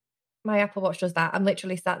important. My Apple Watch does that. I'm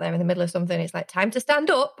literally sat there in the middle of something. It's like, time to stand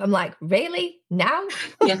up. I'm like, really? Now?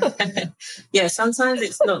 Yeah. Sometimes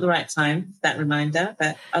it's not the right time, that reminder,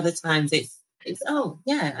 but other times it's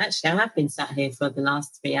Actually, I have been sat here for the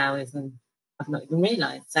last 3 hours and I've not even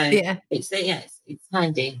realised. So it's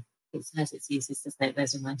handy. It has its uses, doesn't it?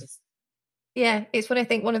 Those reminders. Yeah, it's when I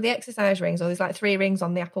think one of the exercise rings, or there's like 3 rings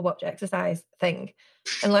on the Apple Watch exercise thing.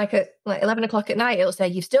 And like at 11 o'clock at night, it'll say,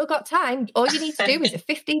 you've still got time. All you need to do is a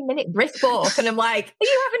 15-minute brisk walk. And I'm like, are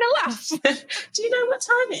you having a laugh? Do you know what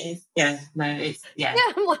time it is? Yeah, no, it's, Yeah,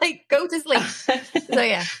 I'm like, go to sleep. So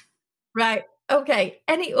yeah, right. Okay.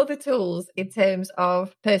 Any other tools in terms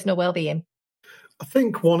of personal well-being? I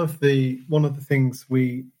think one of the things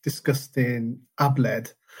we discussed in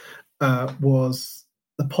ABLED was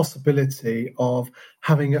the possibility of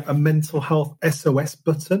having a mental health SOS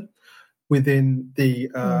button within the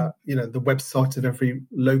the website of every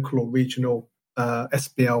local or regional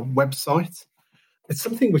SBL website. It's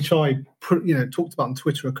something which I talked about on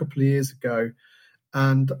Twitter a couple of years ago,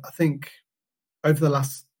 and I think over the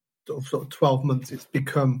last sort of 12 months it's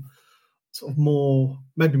become sort of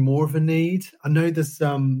maybe more of a need. I know there's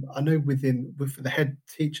for the head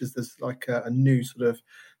teachers there's like a new sort of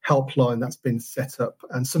helpline that's been set up,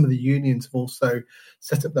 and some of the unions have also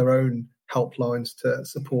set up their own helplines to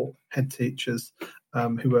support head teachers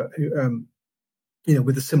who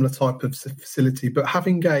with a similar type of facility. But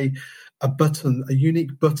having a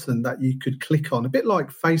unique button that you could click on, a bit like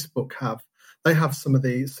Facebook have. They have some of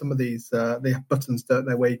these they have buttons, don't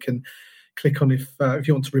they, where you can click on if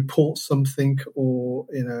you want to report something, or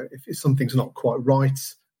if something's not quite right,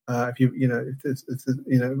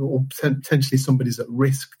 if or potentially somebody's at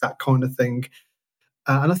risk, that kind of thing.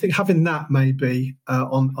 And I think having that maybe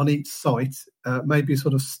on each site maybe a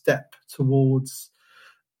sort of step towards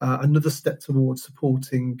another step towards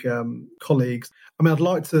supporting colleagues. I mean, I'd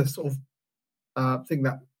like to sort of think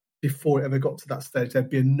that before it ever got to that stage, there'd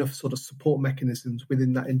be enough sort of support mechanisms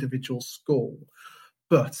within that individual school,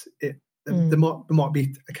 but there might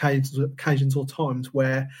be occasions or times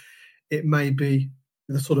where it may be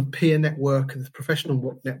the sort of peer network and the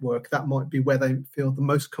professional network that might be where they feel the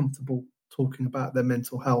most comfortable talking about their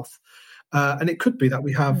mental health. And it could be that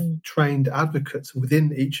we have trained advocates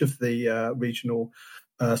within each of the regional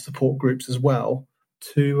support groups as well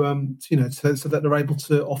to so that they're able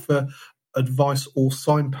to offer advice or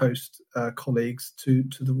signpost colleagues to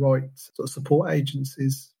the right sort of support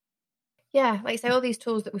agencies. Yeah, like I say, all these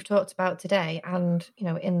tools that we've talked about today, and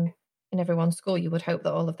in everyone's school, you would hope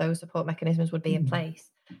that all of those support mechanisms would be in place.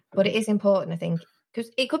 But it is important, I think, because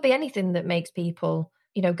it could be anything that makes people,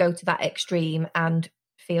 go to that extreme and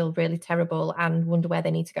feel really terrible and wonder where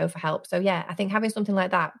they need to go for help. So yeah, I think having something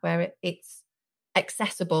like that where it's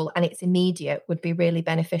accessible and it's immediate would be really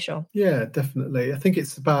beneficial. Yeah, definitely. I think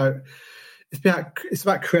it's about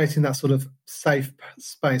creating that sort of safe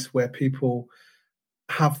space where people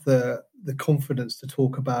have the confidence to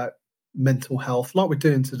talk about mental health like we're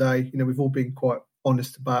doing today. We've all been quite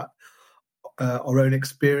honest about our own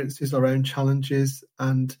experiences, our own challenges,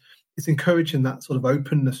 and it's encouraging that sort of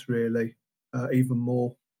openness really even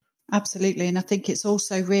more. Absolutely. And I think it's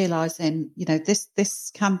also realising,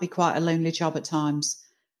 this can be quite a lonely job at times,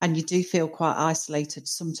 and you do feel quite isolated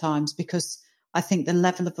sometimes, because I think the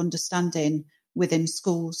level of understanding within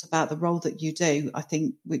schools about the role that you do, I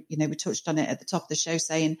think we touched on it at the top of the show,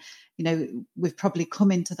 saying, we've probably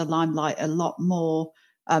come into the limelight a lot more,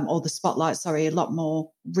 or the spotlight, a lot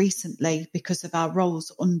more recently because of our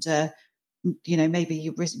roles under, maybe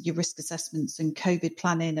your risk assessments and COVID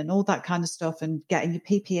planning and all that kind of stuff, and getting your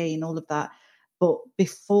PPE and all of that. But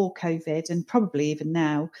before COVID, and probably even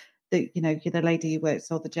now, you're the lady who works,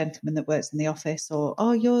 or the gentleman that works in the office,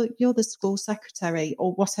 or you're the school secretary,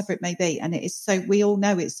 or whatever it may be. And it is so, we all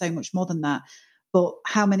know it's so much more than that. But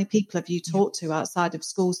how many people have you talked to outside of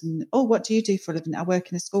schools? And what do you do for a living? I work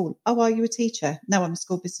in a school. Oh, are you a teacher? No, I'm a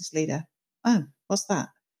school business leader. Oh, what's that?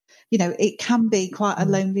 It can be quite a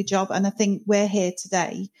lonely job. And I think we're here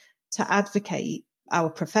today to advocate our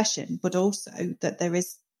profession, but also that there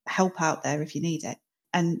is help out there if you need it.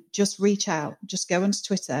 And just reach out, just go onto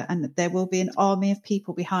Twitter, and there will be an army of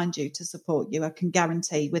people behind you to support you. I can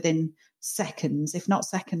guarantee within seconds, if not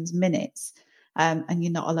seconds, minutes. And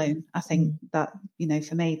you're not alone. I think that,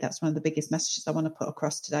 for me, that's one of the biggest messages I want to put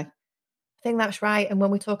across today. I think that's right. And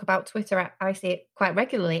when we talk about Twitter, I see it quite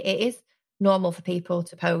regularly. It is normal for people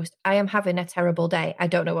to post, I am having a terrible day. I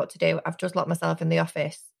don't know what to do. I've just locked myself in the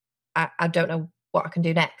office. I don't know what I can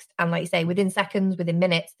do next. And like you say, within seconds, within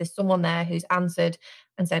minutes, there's someone there who's answered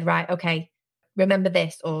and said, right, okay, remember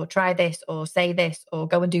this, or try this, or say this, or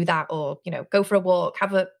go and do that, or, go for a walk,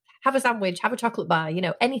 have a sandwich, have a chocolate bar,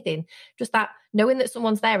 anything. Just that knowing that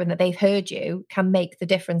someone's there and that they've heard you can make the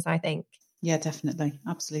difference, I think. Yeah, definitely.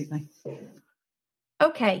 Absolutely.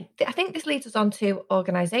 Okay, I think this leads us on to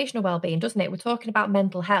organisational wellbeing, doesn't it? We're talking about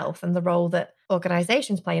mental health and the role that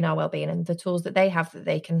organisations play in our wellbeing and the tools that they have that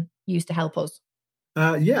they can use to help us.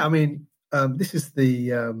 This is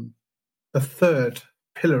the third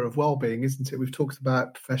pillar of wellbeing, isn't it? We've talked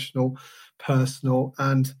about professional, personal,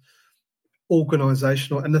 and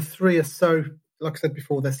organisational, and the three are so, like I said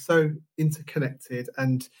before, they're so interconnected,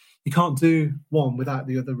 and you can't do one without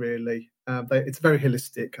the other, really. It's very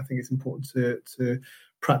holistic. I think it's important to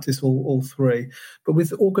practice all three. But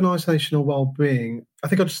with organisational wellbeing, I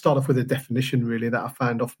think I'll just start off with a definition, really, that I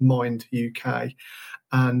found off Mind UK.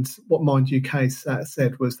 And what Mind UK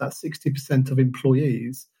said was that 60% of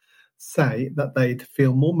employees say that they'd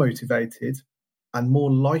feel more motivated and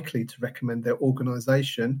more likely to recommend their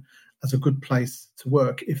organisation as a good place to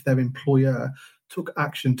work if their employer took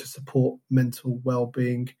action to support mental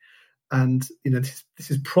well-being. And this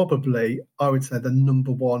is probably, I would say, the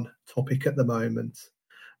number one topic at the moment.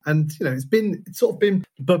 And it's sort of been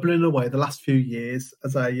bubbling away the last few years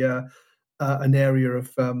as an area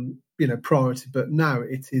of priority, but now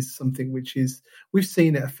it is something which is, we've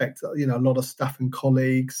seen it affect a lot of staff and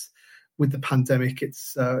colleagues. With the pandemic,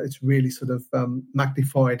 it's really sort of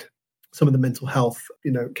magnified some of the mental health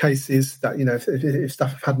cases that if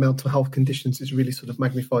staff have had mental health conditions, it's really sort of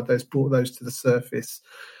magnified those, brought those to the surface.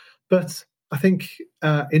 But I think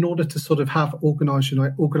in order to sort of have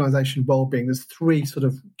organisation wellbeing, there's three sort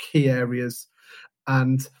of key areas,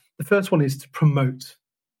 and the first one is to promote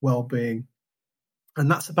wellbeing, and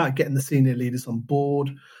that's about getting the senior leaders on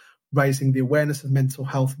board, raising the awareness of mental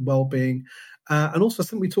health and wellbeing, and also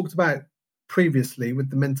something we talked about previously with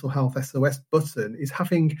the mental health SOS button is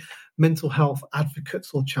having mental health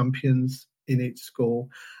advocates or champions in each school,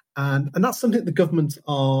 and that's something the government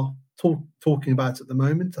are talking about at the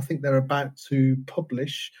moment. I think they're about to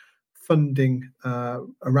publish funding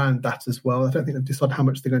around that as well. I don't think they've decided how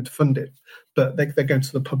much they're going to fund it, but they're going to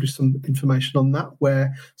sort of publish some information on that,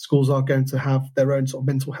 where schools are going to have their own sort of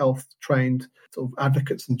mental health trained sort of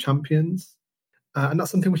advocates and champions. And that's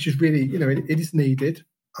something which is really, it is needed.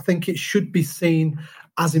 I think it should be seen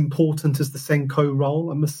as important as the SENCO role,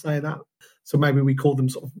 I must say that. So maybe we call them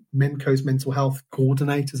sort of MENCO's mental health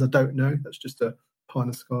coordinators. I don't know. That's just a pie in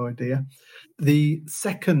the sky idea. The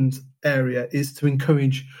second area is to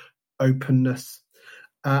encourage openness.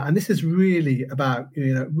 And this is really about,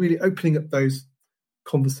 really opening up those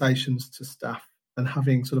conversations to staff and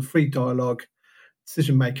having sort of free dialogue,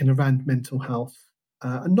 decision making around mental health,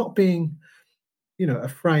 and not being,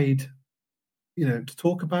 afraid, to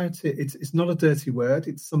talk about it. It's not a dirty word.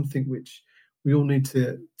 It's something which we all need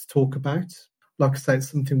to talk about. Like I say, it's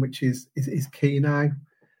something which is key now.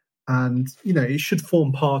 And, it should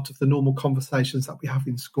form part of the normal conversations that we have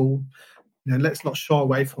in school. Let's not shy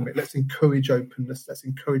away from it. Let's encourage openness. Let's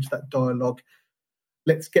encourage that dialogue.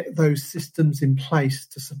 Let's get those systems in place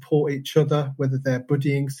to support each other, whether they're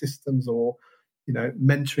buddying systems or,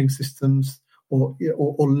 mentoring systems or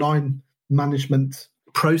line management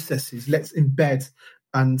processes. Let's embed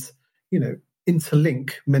and,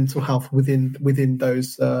 interlink mental health within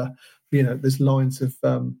those, those lines of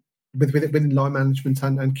within line management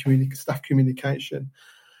and staff communication.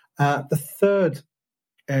 The third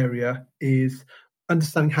area is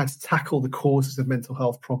understanding how to tackle the causes of mental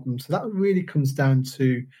health problems. So that really comes down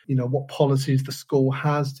to, what policies the school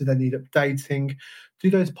has. Do they need updating? Do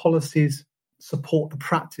those policies support the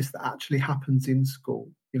practice that actually happens in school?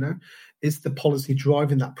 Is the policy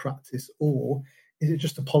driving that practice, or is it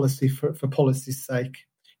just a policy for policy's sake?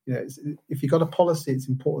 If you've got a policy, it's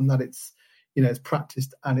important that it's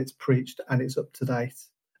practiced and it's preached and it's up to date,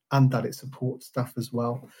 and that it supports staff as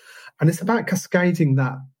well. And it's about cascading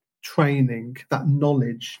that training, that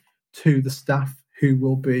knowledge to the staff who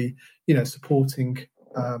will be, supporting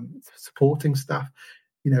staff.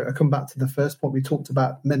 I come back to the first point we talked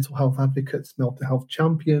about: mental health advocates, mental health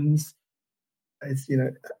champions.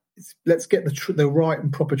 Let's get the right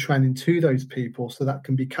and proper training to those people, so that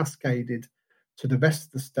can be cascaded to the rest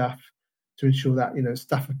of the staff to ensure that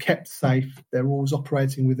staff are kept safe, they're always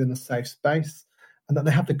operating within a safe space, and that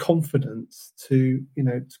they have the confidence to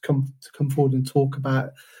come forward and talk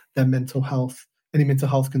about their mental health, any mental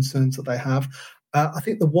health concerns that they have. I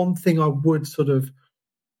think the one thing I would sort of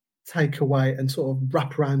take away and sort of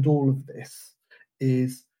wrap around all of this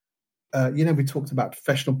is, we talked about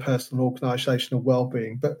professional, personal, organisational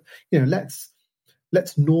well-being, but let's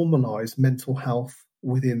normalise mental health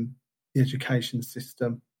within the education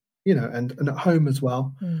system, and at home as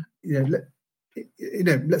well. Let's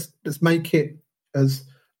make it as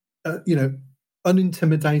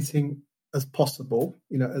unintimidating as possible,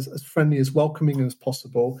 as friendly, as welcoming as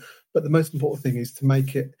possible. But the most important thing is to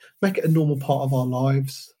make it a normal part of our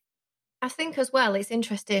lives. I think as well, it's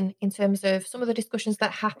interesting in terms of some of the discussions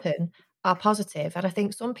that happen are positive. And I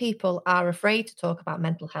think some people are afraid to talk about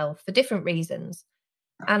mental health for different reasons.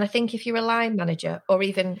 And I think if you're a line manager or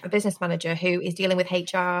even a business manager who is dealing with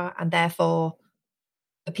HR and therefore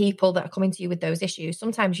the people that are coming to you with those issues,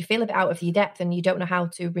 sometimes you feel a bit out of your depth and you don't know how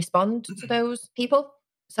to respond to those people.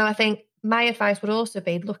 So I think my advice would also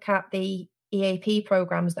be look at the EAP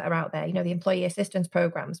programs that are out there, the employee assistance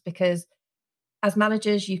programs, because as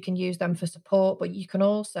managers, you can use them for support, but you can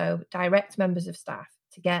also direct members of staff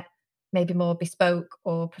to get maybe more bespoke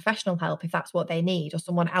or professional help if that's what they need, or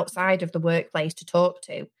someone outside of the workplace to talk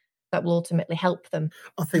to that will ultimately help them.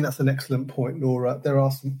 I think that's an excellent point, Laura. There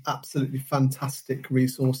are some absolutely fantastic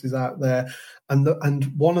resources out there. And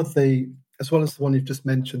one of the, as well as the one you've just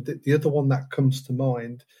mentioned, the other one that comes to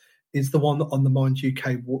mind is the one on the Mind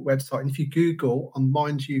UK website. And if you Google on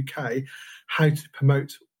Mind UK, how to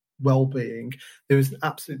promote well-being, there is an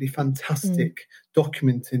absolutely fantastic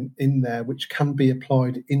document in there which can be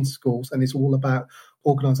applied in schools, and it's all about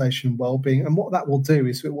organisational well-being. And what that will do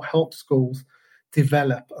is it will help schools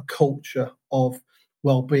develop a culture of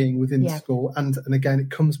well-being within school. And again,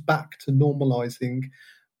 it comes back to normalising,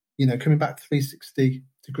 coming back 360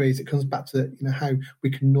 degrees. It comes back to how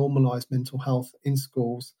we can normalise mental health in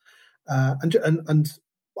schools. And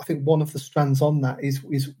I think one of the strands on that is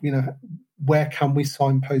where can we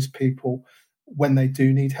signpost people when they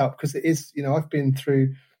do need help? Because it is, I've been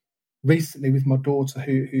through recently with my daughter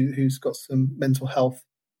who's got some mental health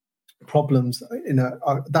problems.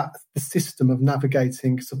 That the system of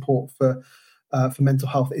navigating support for mental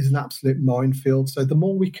health is an absolute minefield. So the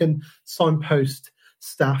more we can signpost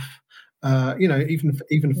staff,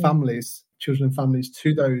 even families, children and families,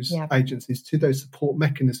 to those agencies, to those support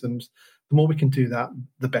mechanisms, the more we can do that,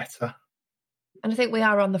 the better. And I think we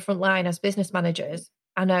are on the front line as business managers.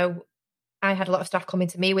 I know I had a lot of staff coming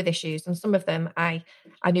to me with issues, and some of them I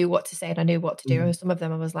knew what to say and I knew what to do. And some of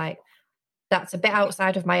them I was like, that's a bit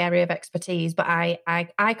outside of my area of expertise, but I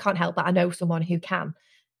can't help that. I know someone who can,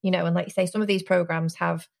 and like you say, some of these programs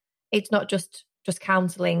it's not just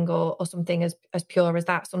counselling or something as pure as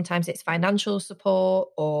that. Sometimes it's financial support,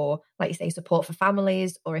 or like you say, support for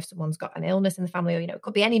families, or if someone's got an illness in the family, or, it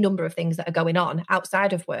could be any number of things that are going on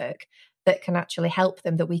outside of work that can actually help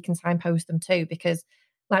them, that we can signpost them to. Because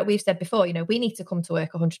like we've said before, we need to come to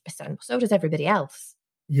work 100%. So does everybody else.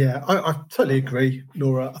 Yeah, I totally agree,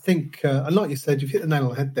 Laura. I think, and like you said, you've hit the nail on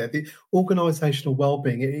the head there. The organisational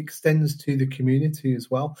well-being, it extends to the community as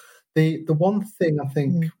well. The one thing I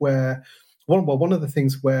think where, one of the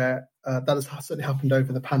things where that has certainly happened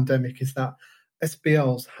over the pandemic is that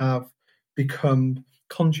SBLs have become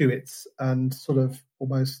conduits and sort of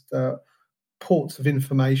almost ports of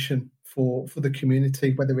information for the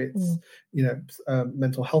community, whether it's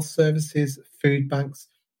mental health services, food banks,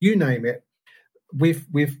 you name it.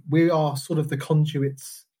 We are sort of the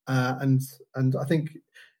conduits, and I think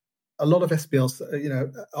a lot of SBLs,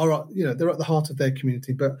 are they're at the heart of their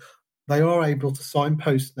community, but they are able to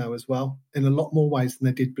signpost now as well in a lot more ways than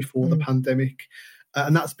they did before the pandemic,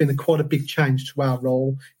 and that's been quite a big change to our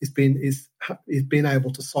role. Is being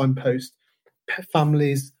able to signpost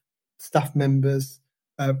families, staff members,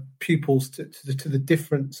 pupils to the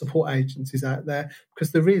different support agencies out there,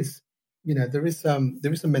 because there is a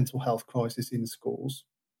mental health crisis in schools,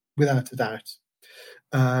 without a doubt.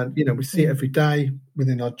 We see it every day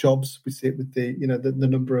within our jobs. We see it with the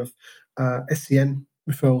number of SEN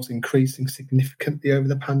referrals increasing significantly over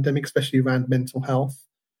the pandemic, especially around mental health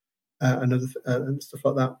and other and stuff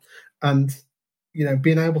like that. And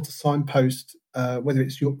being able to signpost, whether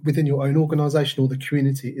it's within your own organisation or the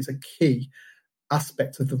community, is a key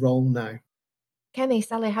aspect of the role now. Kemi,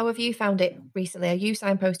 Sally, how have you found it recently? Are you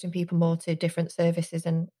signposting people more to different services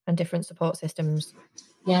and different support systems?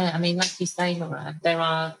 Yeah, I mean, like you say, Laura, there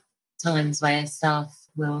are times where staff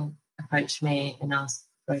will approach me and ask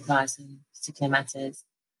for advice on particular matters,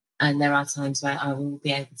 and there are times where I will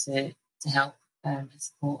be able to help and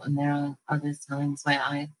support, and there are other times where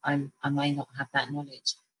I may not have that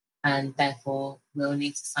knowledge, and therefore will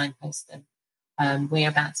need to signpost them. We're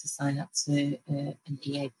about to sign up to an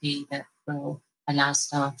EAP that will allow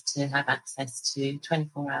staff to have access to a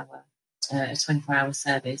 24-hour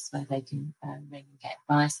service where they can ring and get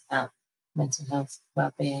advice about mental health,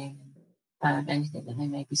 well-being, and anything that they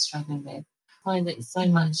may be struggling with. I find that it's so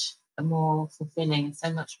much more fulfilling,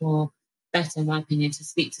 so much more better, in my opinion, to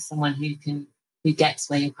speak to someone who gets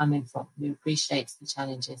where you're coming from, who appreciates the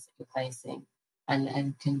challenges that you're facing,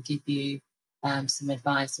 and can give you some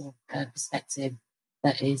advice or perspective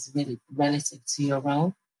that is really relative to your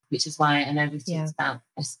role, which is why I know we've talked about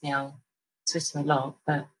SDL Twitter a lot,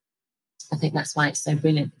 but I think that's why it's so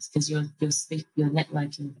brilliant. It's because you're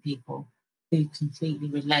networking with people who completely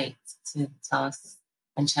relate to the tasks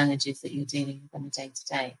and challenges that you're dealing with on a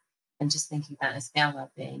day-to-day. And just thinking about SDL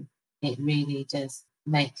wellbeing, it really does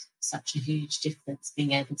make such a huge difference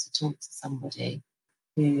being able to talk to somebody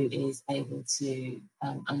who is able to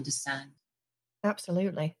understand.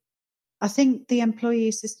 Absolutely. I think the Employee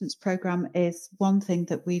Assistance Programme is one thing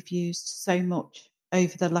that we've used so much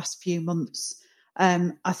over the last few months.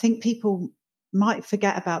 I think people might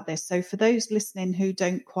forget about this. So for those listening who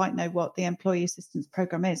don't quite know what the Employee Assistance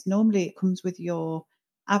Programme is, normally it comes with your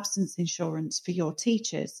absence insurance for your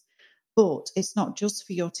teachers. But it's not just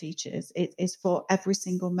for your teachers, it is for every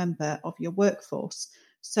single member of your workforce.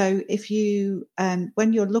 So if you,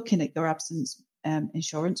 when you're looking at your absence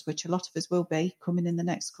insurance, which a lot of us will be coming in the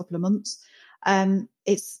next couple of months,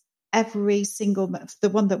 it's every single, the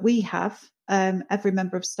one that we have, every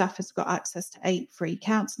member of staff has got access to 8 free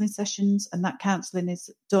counselling sessions, and that counselling is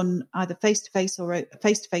done either face-to-face or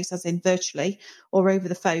face-to-face as in virtually or over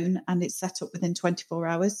the phone, and it's set up within 24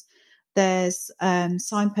 hours. There's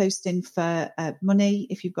signposting for money,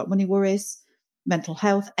 if you've got money worries, mental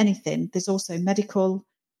health, anything. There's also medical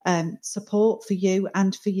support for you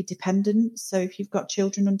and for your dependents. So if you've got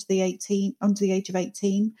children under the age of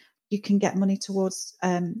 18, you can get money towards,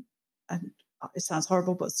 and it sounds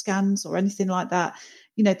horrible, but scans or anything like that.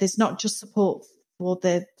 You know, there's not just support for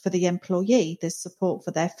the employee, there's support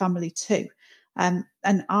for their family too. And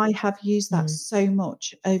I have used that so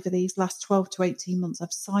much over these last 12 to 18 months. I've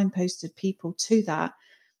signposted people to that,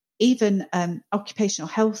 even occupational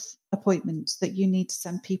health appointments that you need to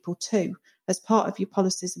send people to as part of your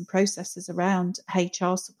policies and processes around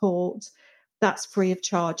HR support. That's free of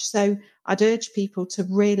charge. So I'd urge people to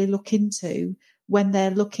really look into, when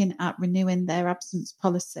they're looking at renewing their absence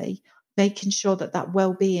policy, making sure that that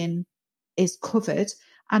wellbeing is covered.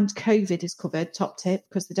 And COVID is covered, top tip,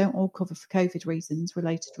 because they don't all cover for COVID reasons,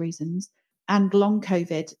 related reasons. And long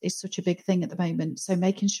COVID is such a big thing at the moment. So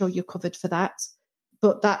making sure you're covered for that.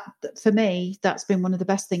 But that, for me, that's been one of the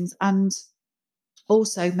best things. And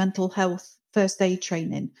also mental health first aid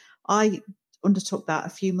training. I undertook that a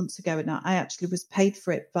few months ago, and I actually was paid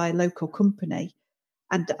for it by a local company.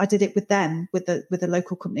 And I did it with them, with the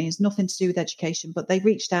local company. It's nothing to do with education, but they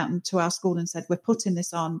reached out to our school and said, we're putting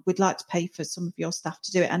this on. We'd like to pay for some of your staff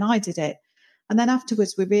to do it. And I did it. And then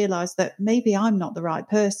afterwards, we realised that maybe I'm not the right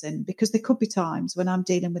person, because there could be times when I'm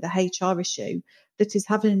dealing with a HR issue that is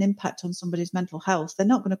having an impact on somebody's mental health. They're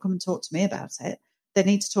not going to come and talk to me about it. They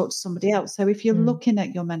need to talk to somebody else. So if you're looking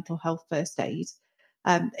at your mental health first aid,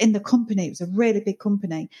 in the company, it was a really big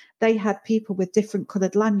company. They had people with different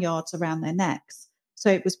coloured lanyards around their necks. So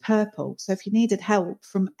it was purple. So if you needed help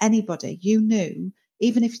from anybody, you knew,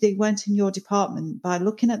 even if they weren't in your department, by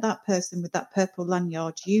looking at that person with that purple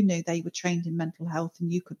lanyard, you knew they were trained in mental health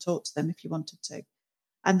and you could talk to them if you wanted to.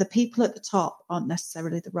 And the people at the top aren't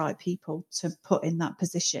necessarily the right people to put in that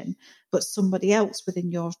position, but somebody else within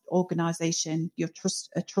your organisation,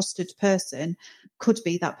 a trusted person, could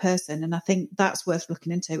be that person. And I think that's worth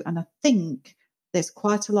looking into. And I think there's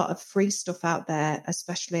quite a lot of free stuff out there,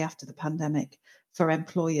 especially after the pandemic, for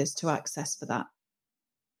employers to access for that.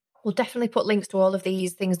 We'll definitely put links to all of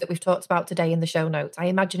these things that we've talked about today in the show notes. I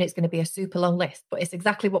imagine it's going to be a super long list, but it's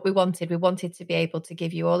exactly what we wanted. We wanted to be able to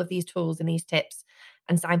give you all of these tools and these tips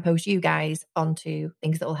and signpost you guys onto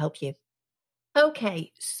things that will help you.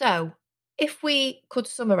 Okay, so if we could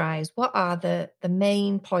summarise, what are the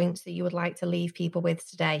main points that you would like to leave people with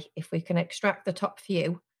today? If we can extract the top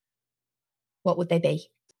few, what would they be?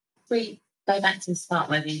 We go back to the start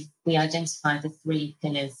where we identify the 3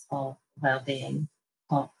 pillars of wellbeing.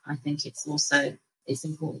 I think it's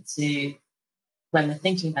important to, when we're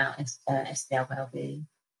thinking about SDL wellbeing,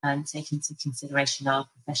 take into consideration our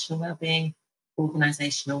professional wellbeing,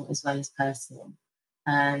 organisational as well as personal,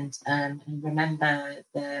 and remember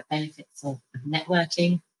the benefits of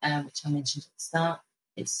networking, which I mentioned at the start.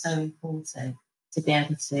 It's so important to be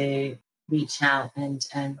able to reach out and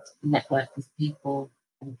network with people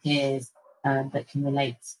and peers that can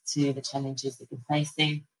relate to the challenges that you're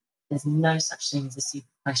facing. There's no such thing as a super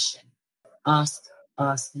question. Ask,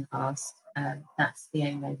 and ask. That's the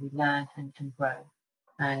only way we learn and grow.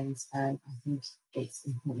 And I think it's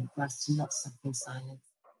important for us to not suffer in silence,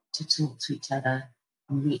 to talk to each other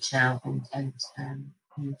and reach out and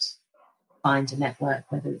find a network,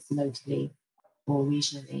 whether it's locally or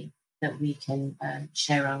regionally, that we can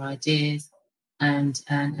share our ideas and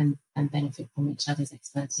benefit from each other's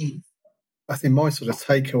expertise. I think my sort of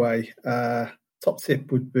takeaway top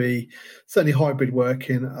tip would be certainly hybrid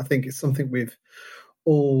working. I think it's something we've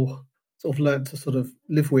all sort of learned to sort of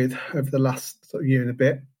live with over the last sort of year and a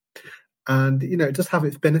bit. And, it does have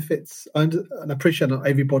its benefits. And I appreciate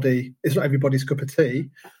it's not everybody's cup of tea,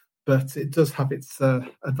 but it does have its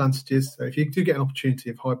advantages. So if you do get an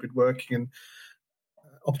opportunity of hybrid working and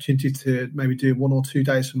opportunity to maybe do 1 or 2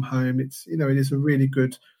 days from home, it is a really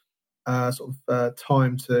good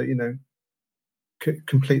time to,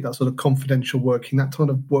 complete that sort of confidential working, that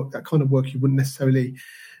kind of work you wouldn't necessarily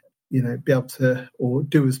be able to or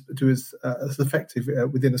do as effective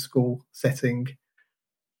within a school setting.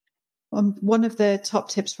 One of the top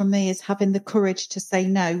tips from me is having the courage to say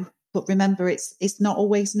no. But remember, it's not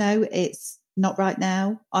always no. It's not right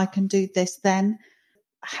now. I can do this then.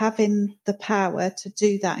 Having the power to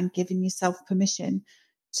do that and giving yourself permission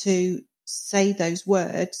to say those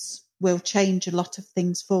words will change a lot of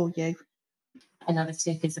things for you. Another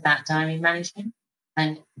tip is about diary management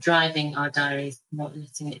and driving our diaries, not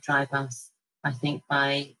letting it drive us. I think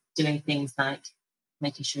by doing things like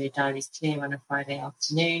making sure your diary is clear on a Friday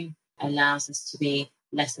afternoon allows us to be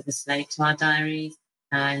less of a slave to our diaries,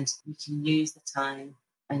 and we can use the time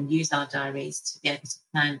and use our diaries to be able to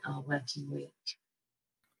plan our working week.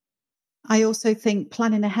 I also think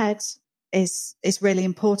planning ahead is really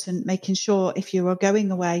important, making sure if you are going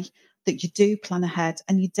away that you do plan ahead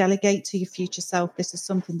and you delegate to your future self. This is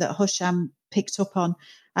something that Husham picked up on,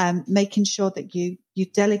 making sure that you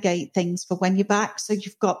delegate things for when you're back, so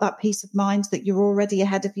you've got that peace of mind that you're already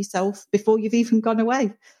ahead of yourself before you've even gone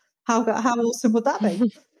away. How awesome would that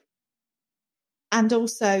be? And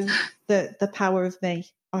also the power of me.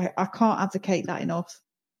 I can't advocate that enough.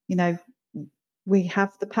 We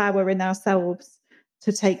have the power in ourselves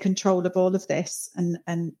to take control of all of this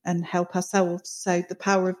and help ourselves. So the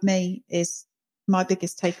power of me is my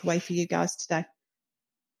biggest takeaway for you guys today.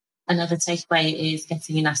 Another takeaway is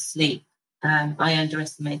getting enough sleep. I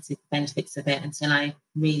underestimated the benefits of it until I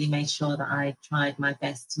really made sure that I tried my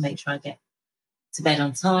best to make sure I get to bed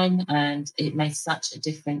on time, and it made such a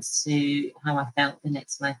difference to how I felt the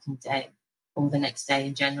next working day or the next day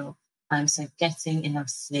in general. So getting enough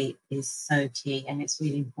sleep is so key, and it's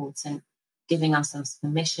really important. Giving ourselves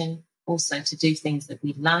permission also to do things that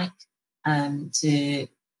we like, to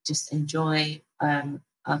just enjoy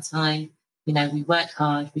our time. We work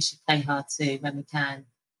hard, we should play hard too when we can,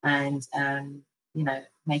 and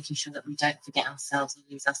making sure that we don't forget ourselves or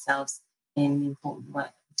lose ourselves in the important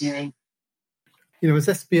work we're doing. As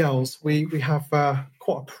SBLs, we have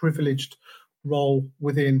quite a privileged role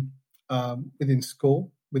within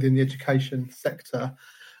school, within the education sector,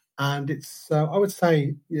 and it's I would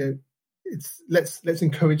say it's let's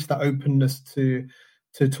encourage that openness to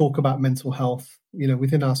talk about mental health,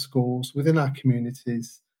 within our schools, within our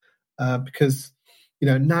communities, because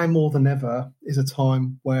now more than ever is a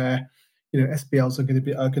time where SBLs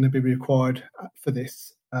are going to be required for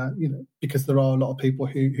this. Because there are a lot of people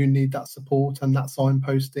who need that support and that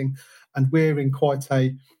signposting, and we're in quite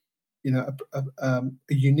a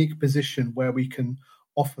unique position where we can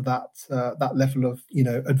offer that level of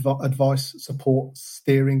advice, support,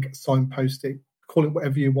 steering, signposting, call it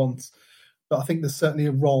whatever you want. But I think there's certainly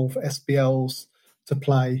a role for SBLs to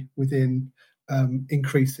play within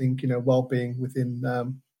increasing well-being within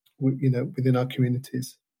our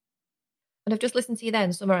communities. And I've just listened to you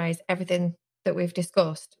then summarise everything that we've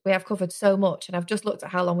discussed. We have covered so much, and I've just looked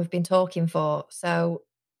at how long we've been talking for. So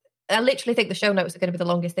I literally think the show notes are going to be the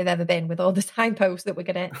longest they've ever been, with all the signposts that we're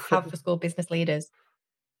going to have for school business leaders.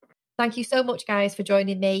 Thank you so much, guys, for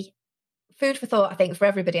joining me. Food for thought, I think, for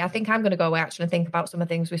everybody. I think I'm going to go away actually and think about some of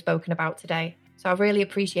the things we've spoken about today. So I've really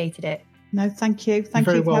appreciated it. No, thank you. Thank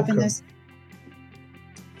you for having us.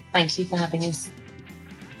 Thank you for having us.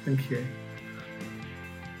 Thank you.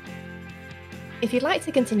 If you'd like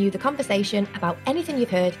to continue the conversation about anything you've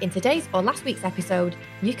heard in today's or last week's episode,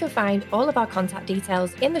 you can find all of our contact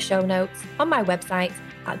details in the show notes on my website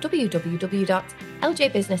at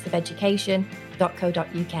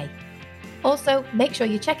www.ljbusinessofeducation.co.uk. Also, make sure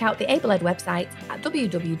you check out the AbleEd website at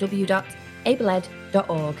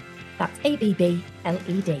www.abled.org. That's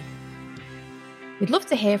ABBLED. We'd love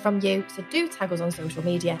to hear from you, so do tag us on social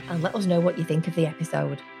media and let us know what you think of the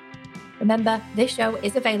episode. Remember, this show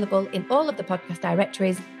is available in all of the podcast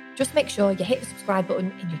directories. Just make sure you hit the subscribe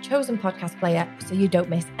button in your chosen podcast player so you don't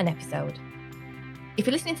miss an episode. If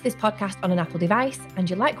you're listening to this podcast on an Apple device and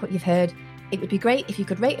you like what you've heard, it would be great if you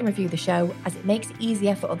could rate and review the show, as it makes it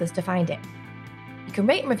easier for others to find it. You can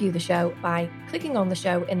rate and review the show by clicking on the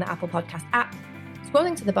show in the Apple Podcast app,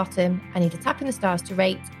 scrolling to the bottom and either tapping the stars to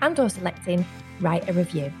rate and/or selecting Write a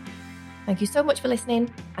Review. Thank you so much for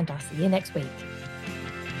listening, and I'll see you next week.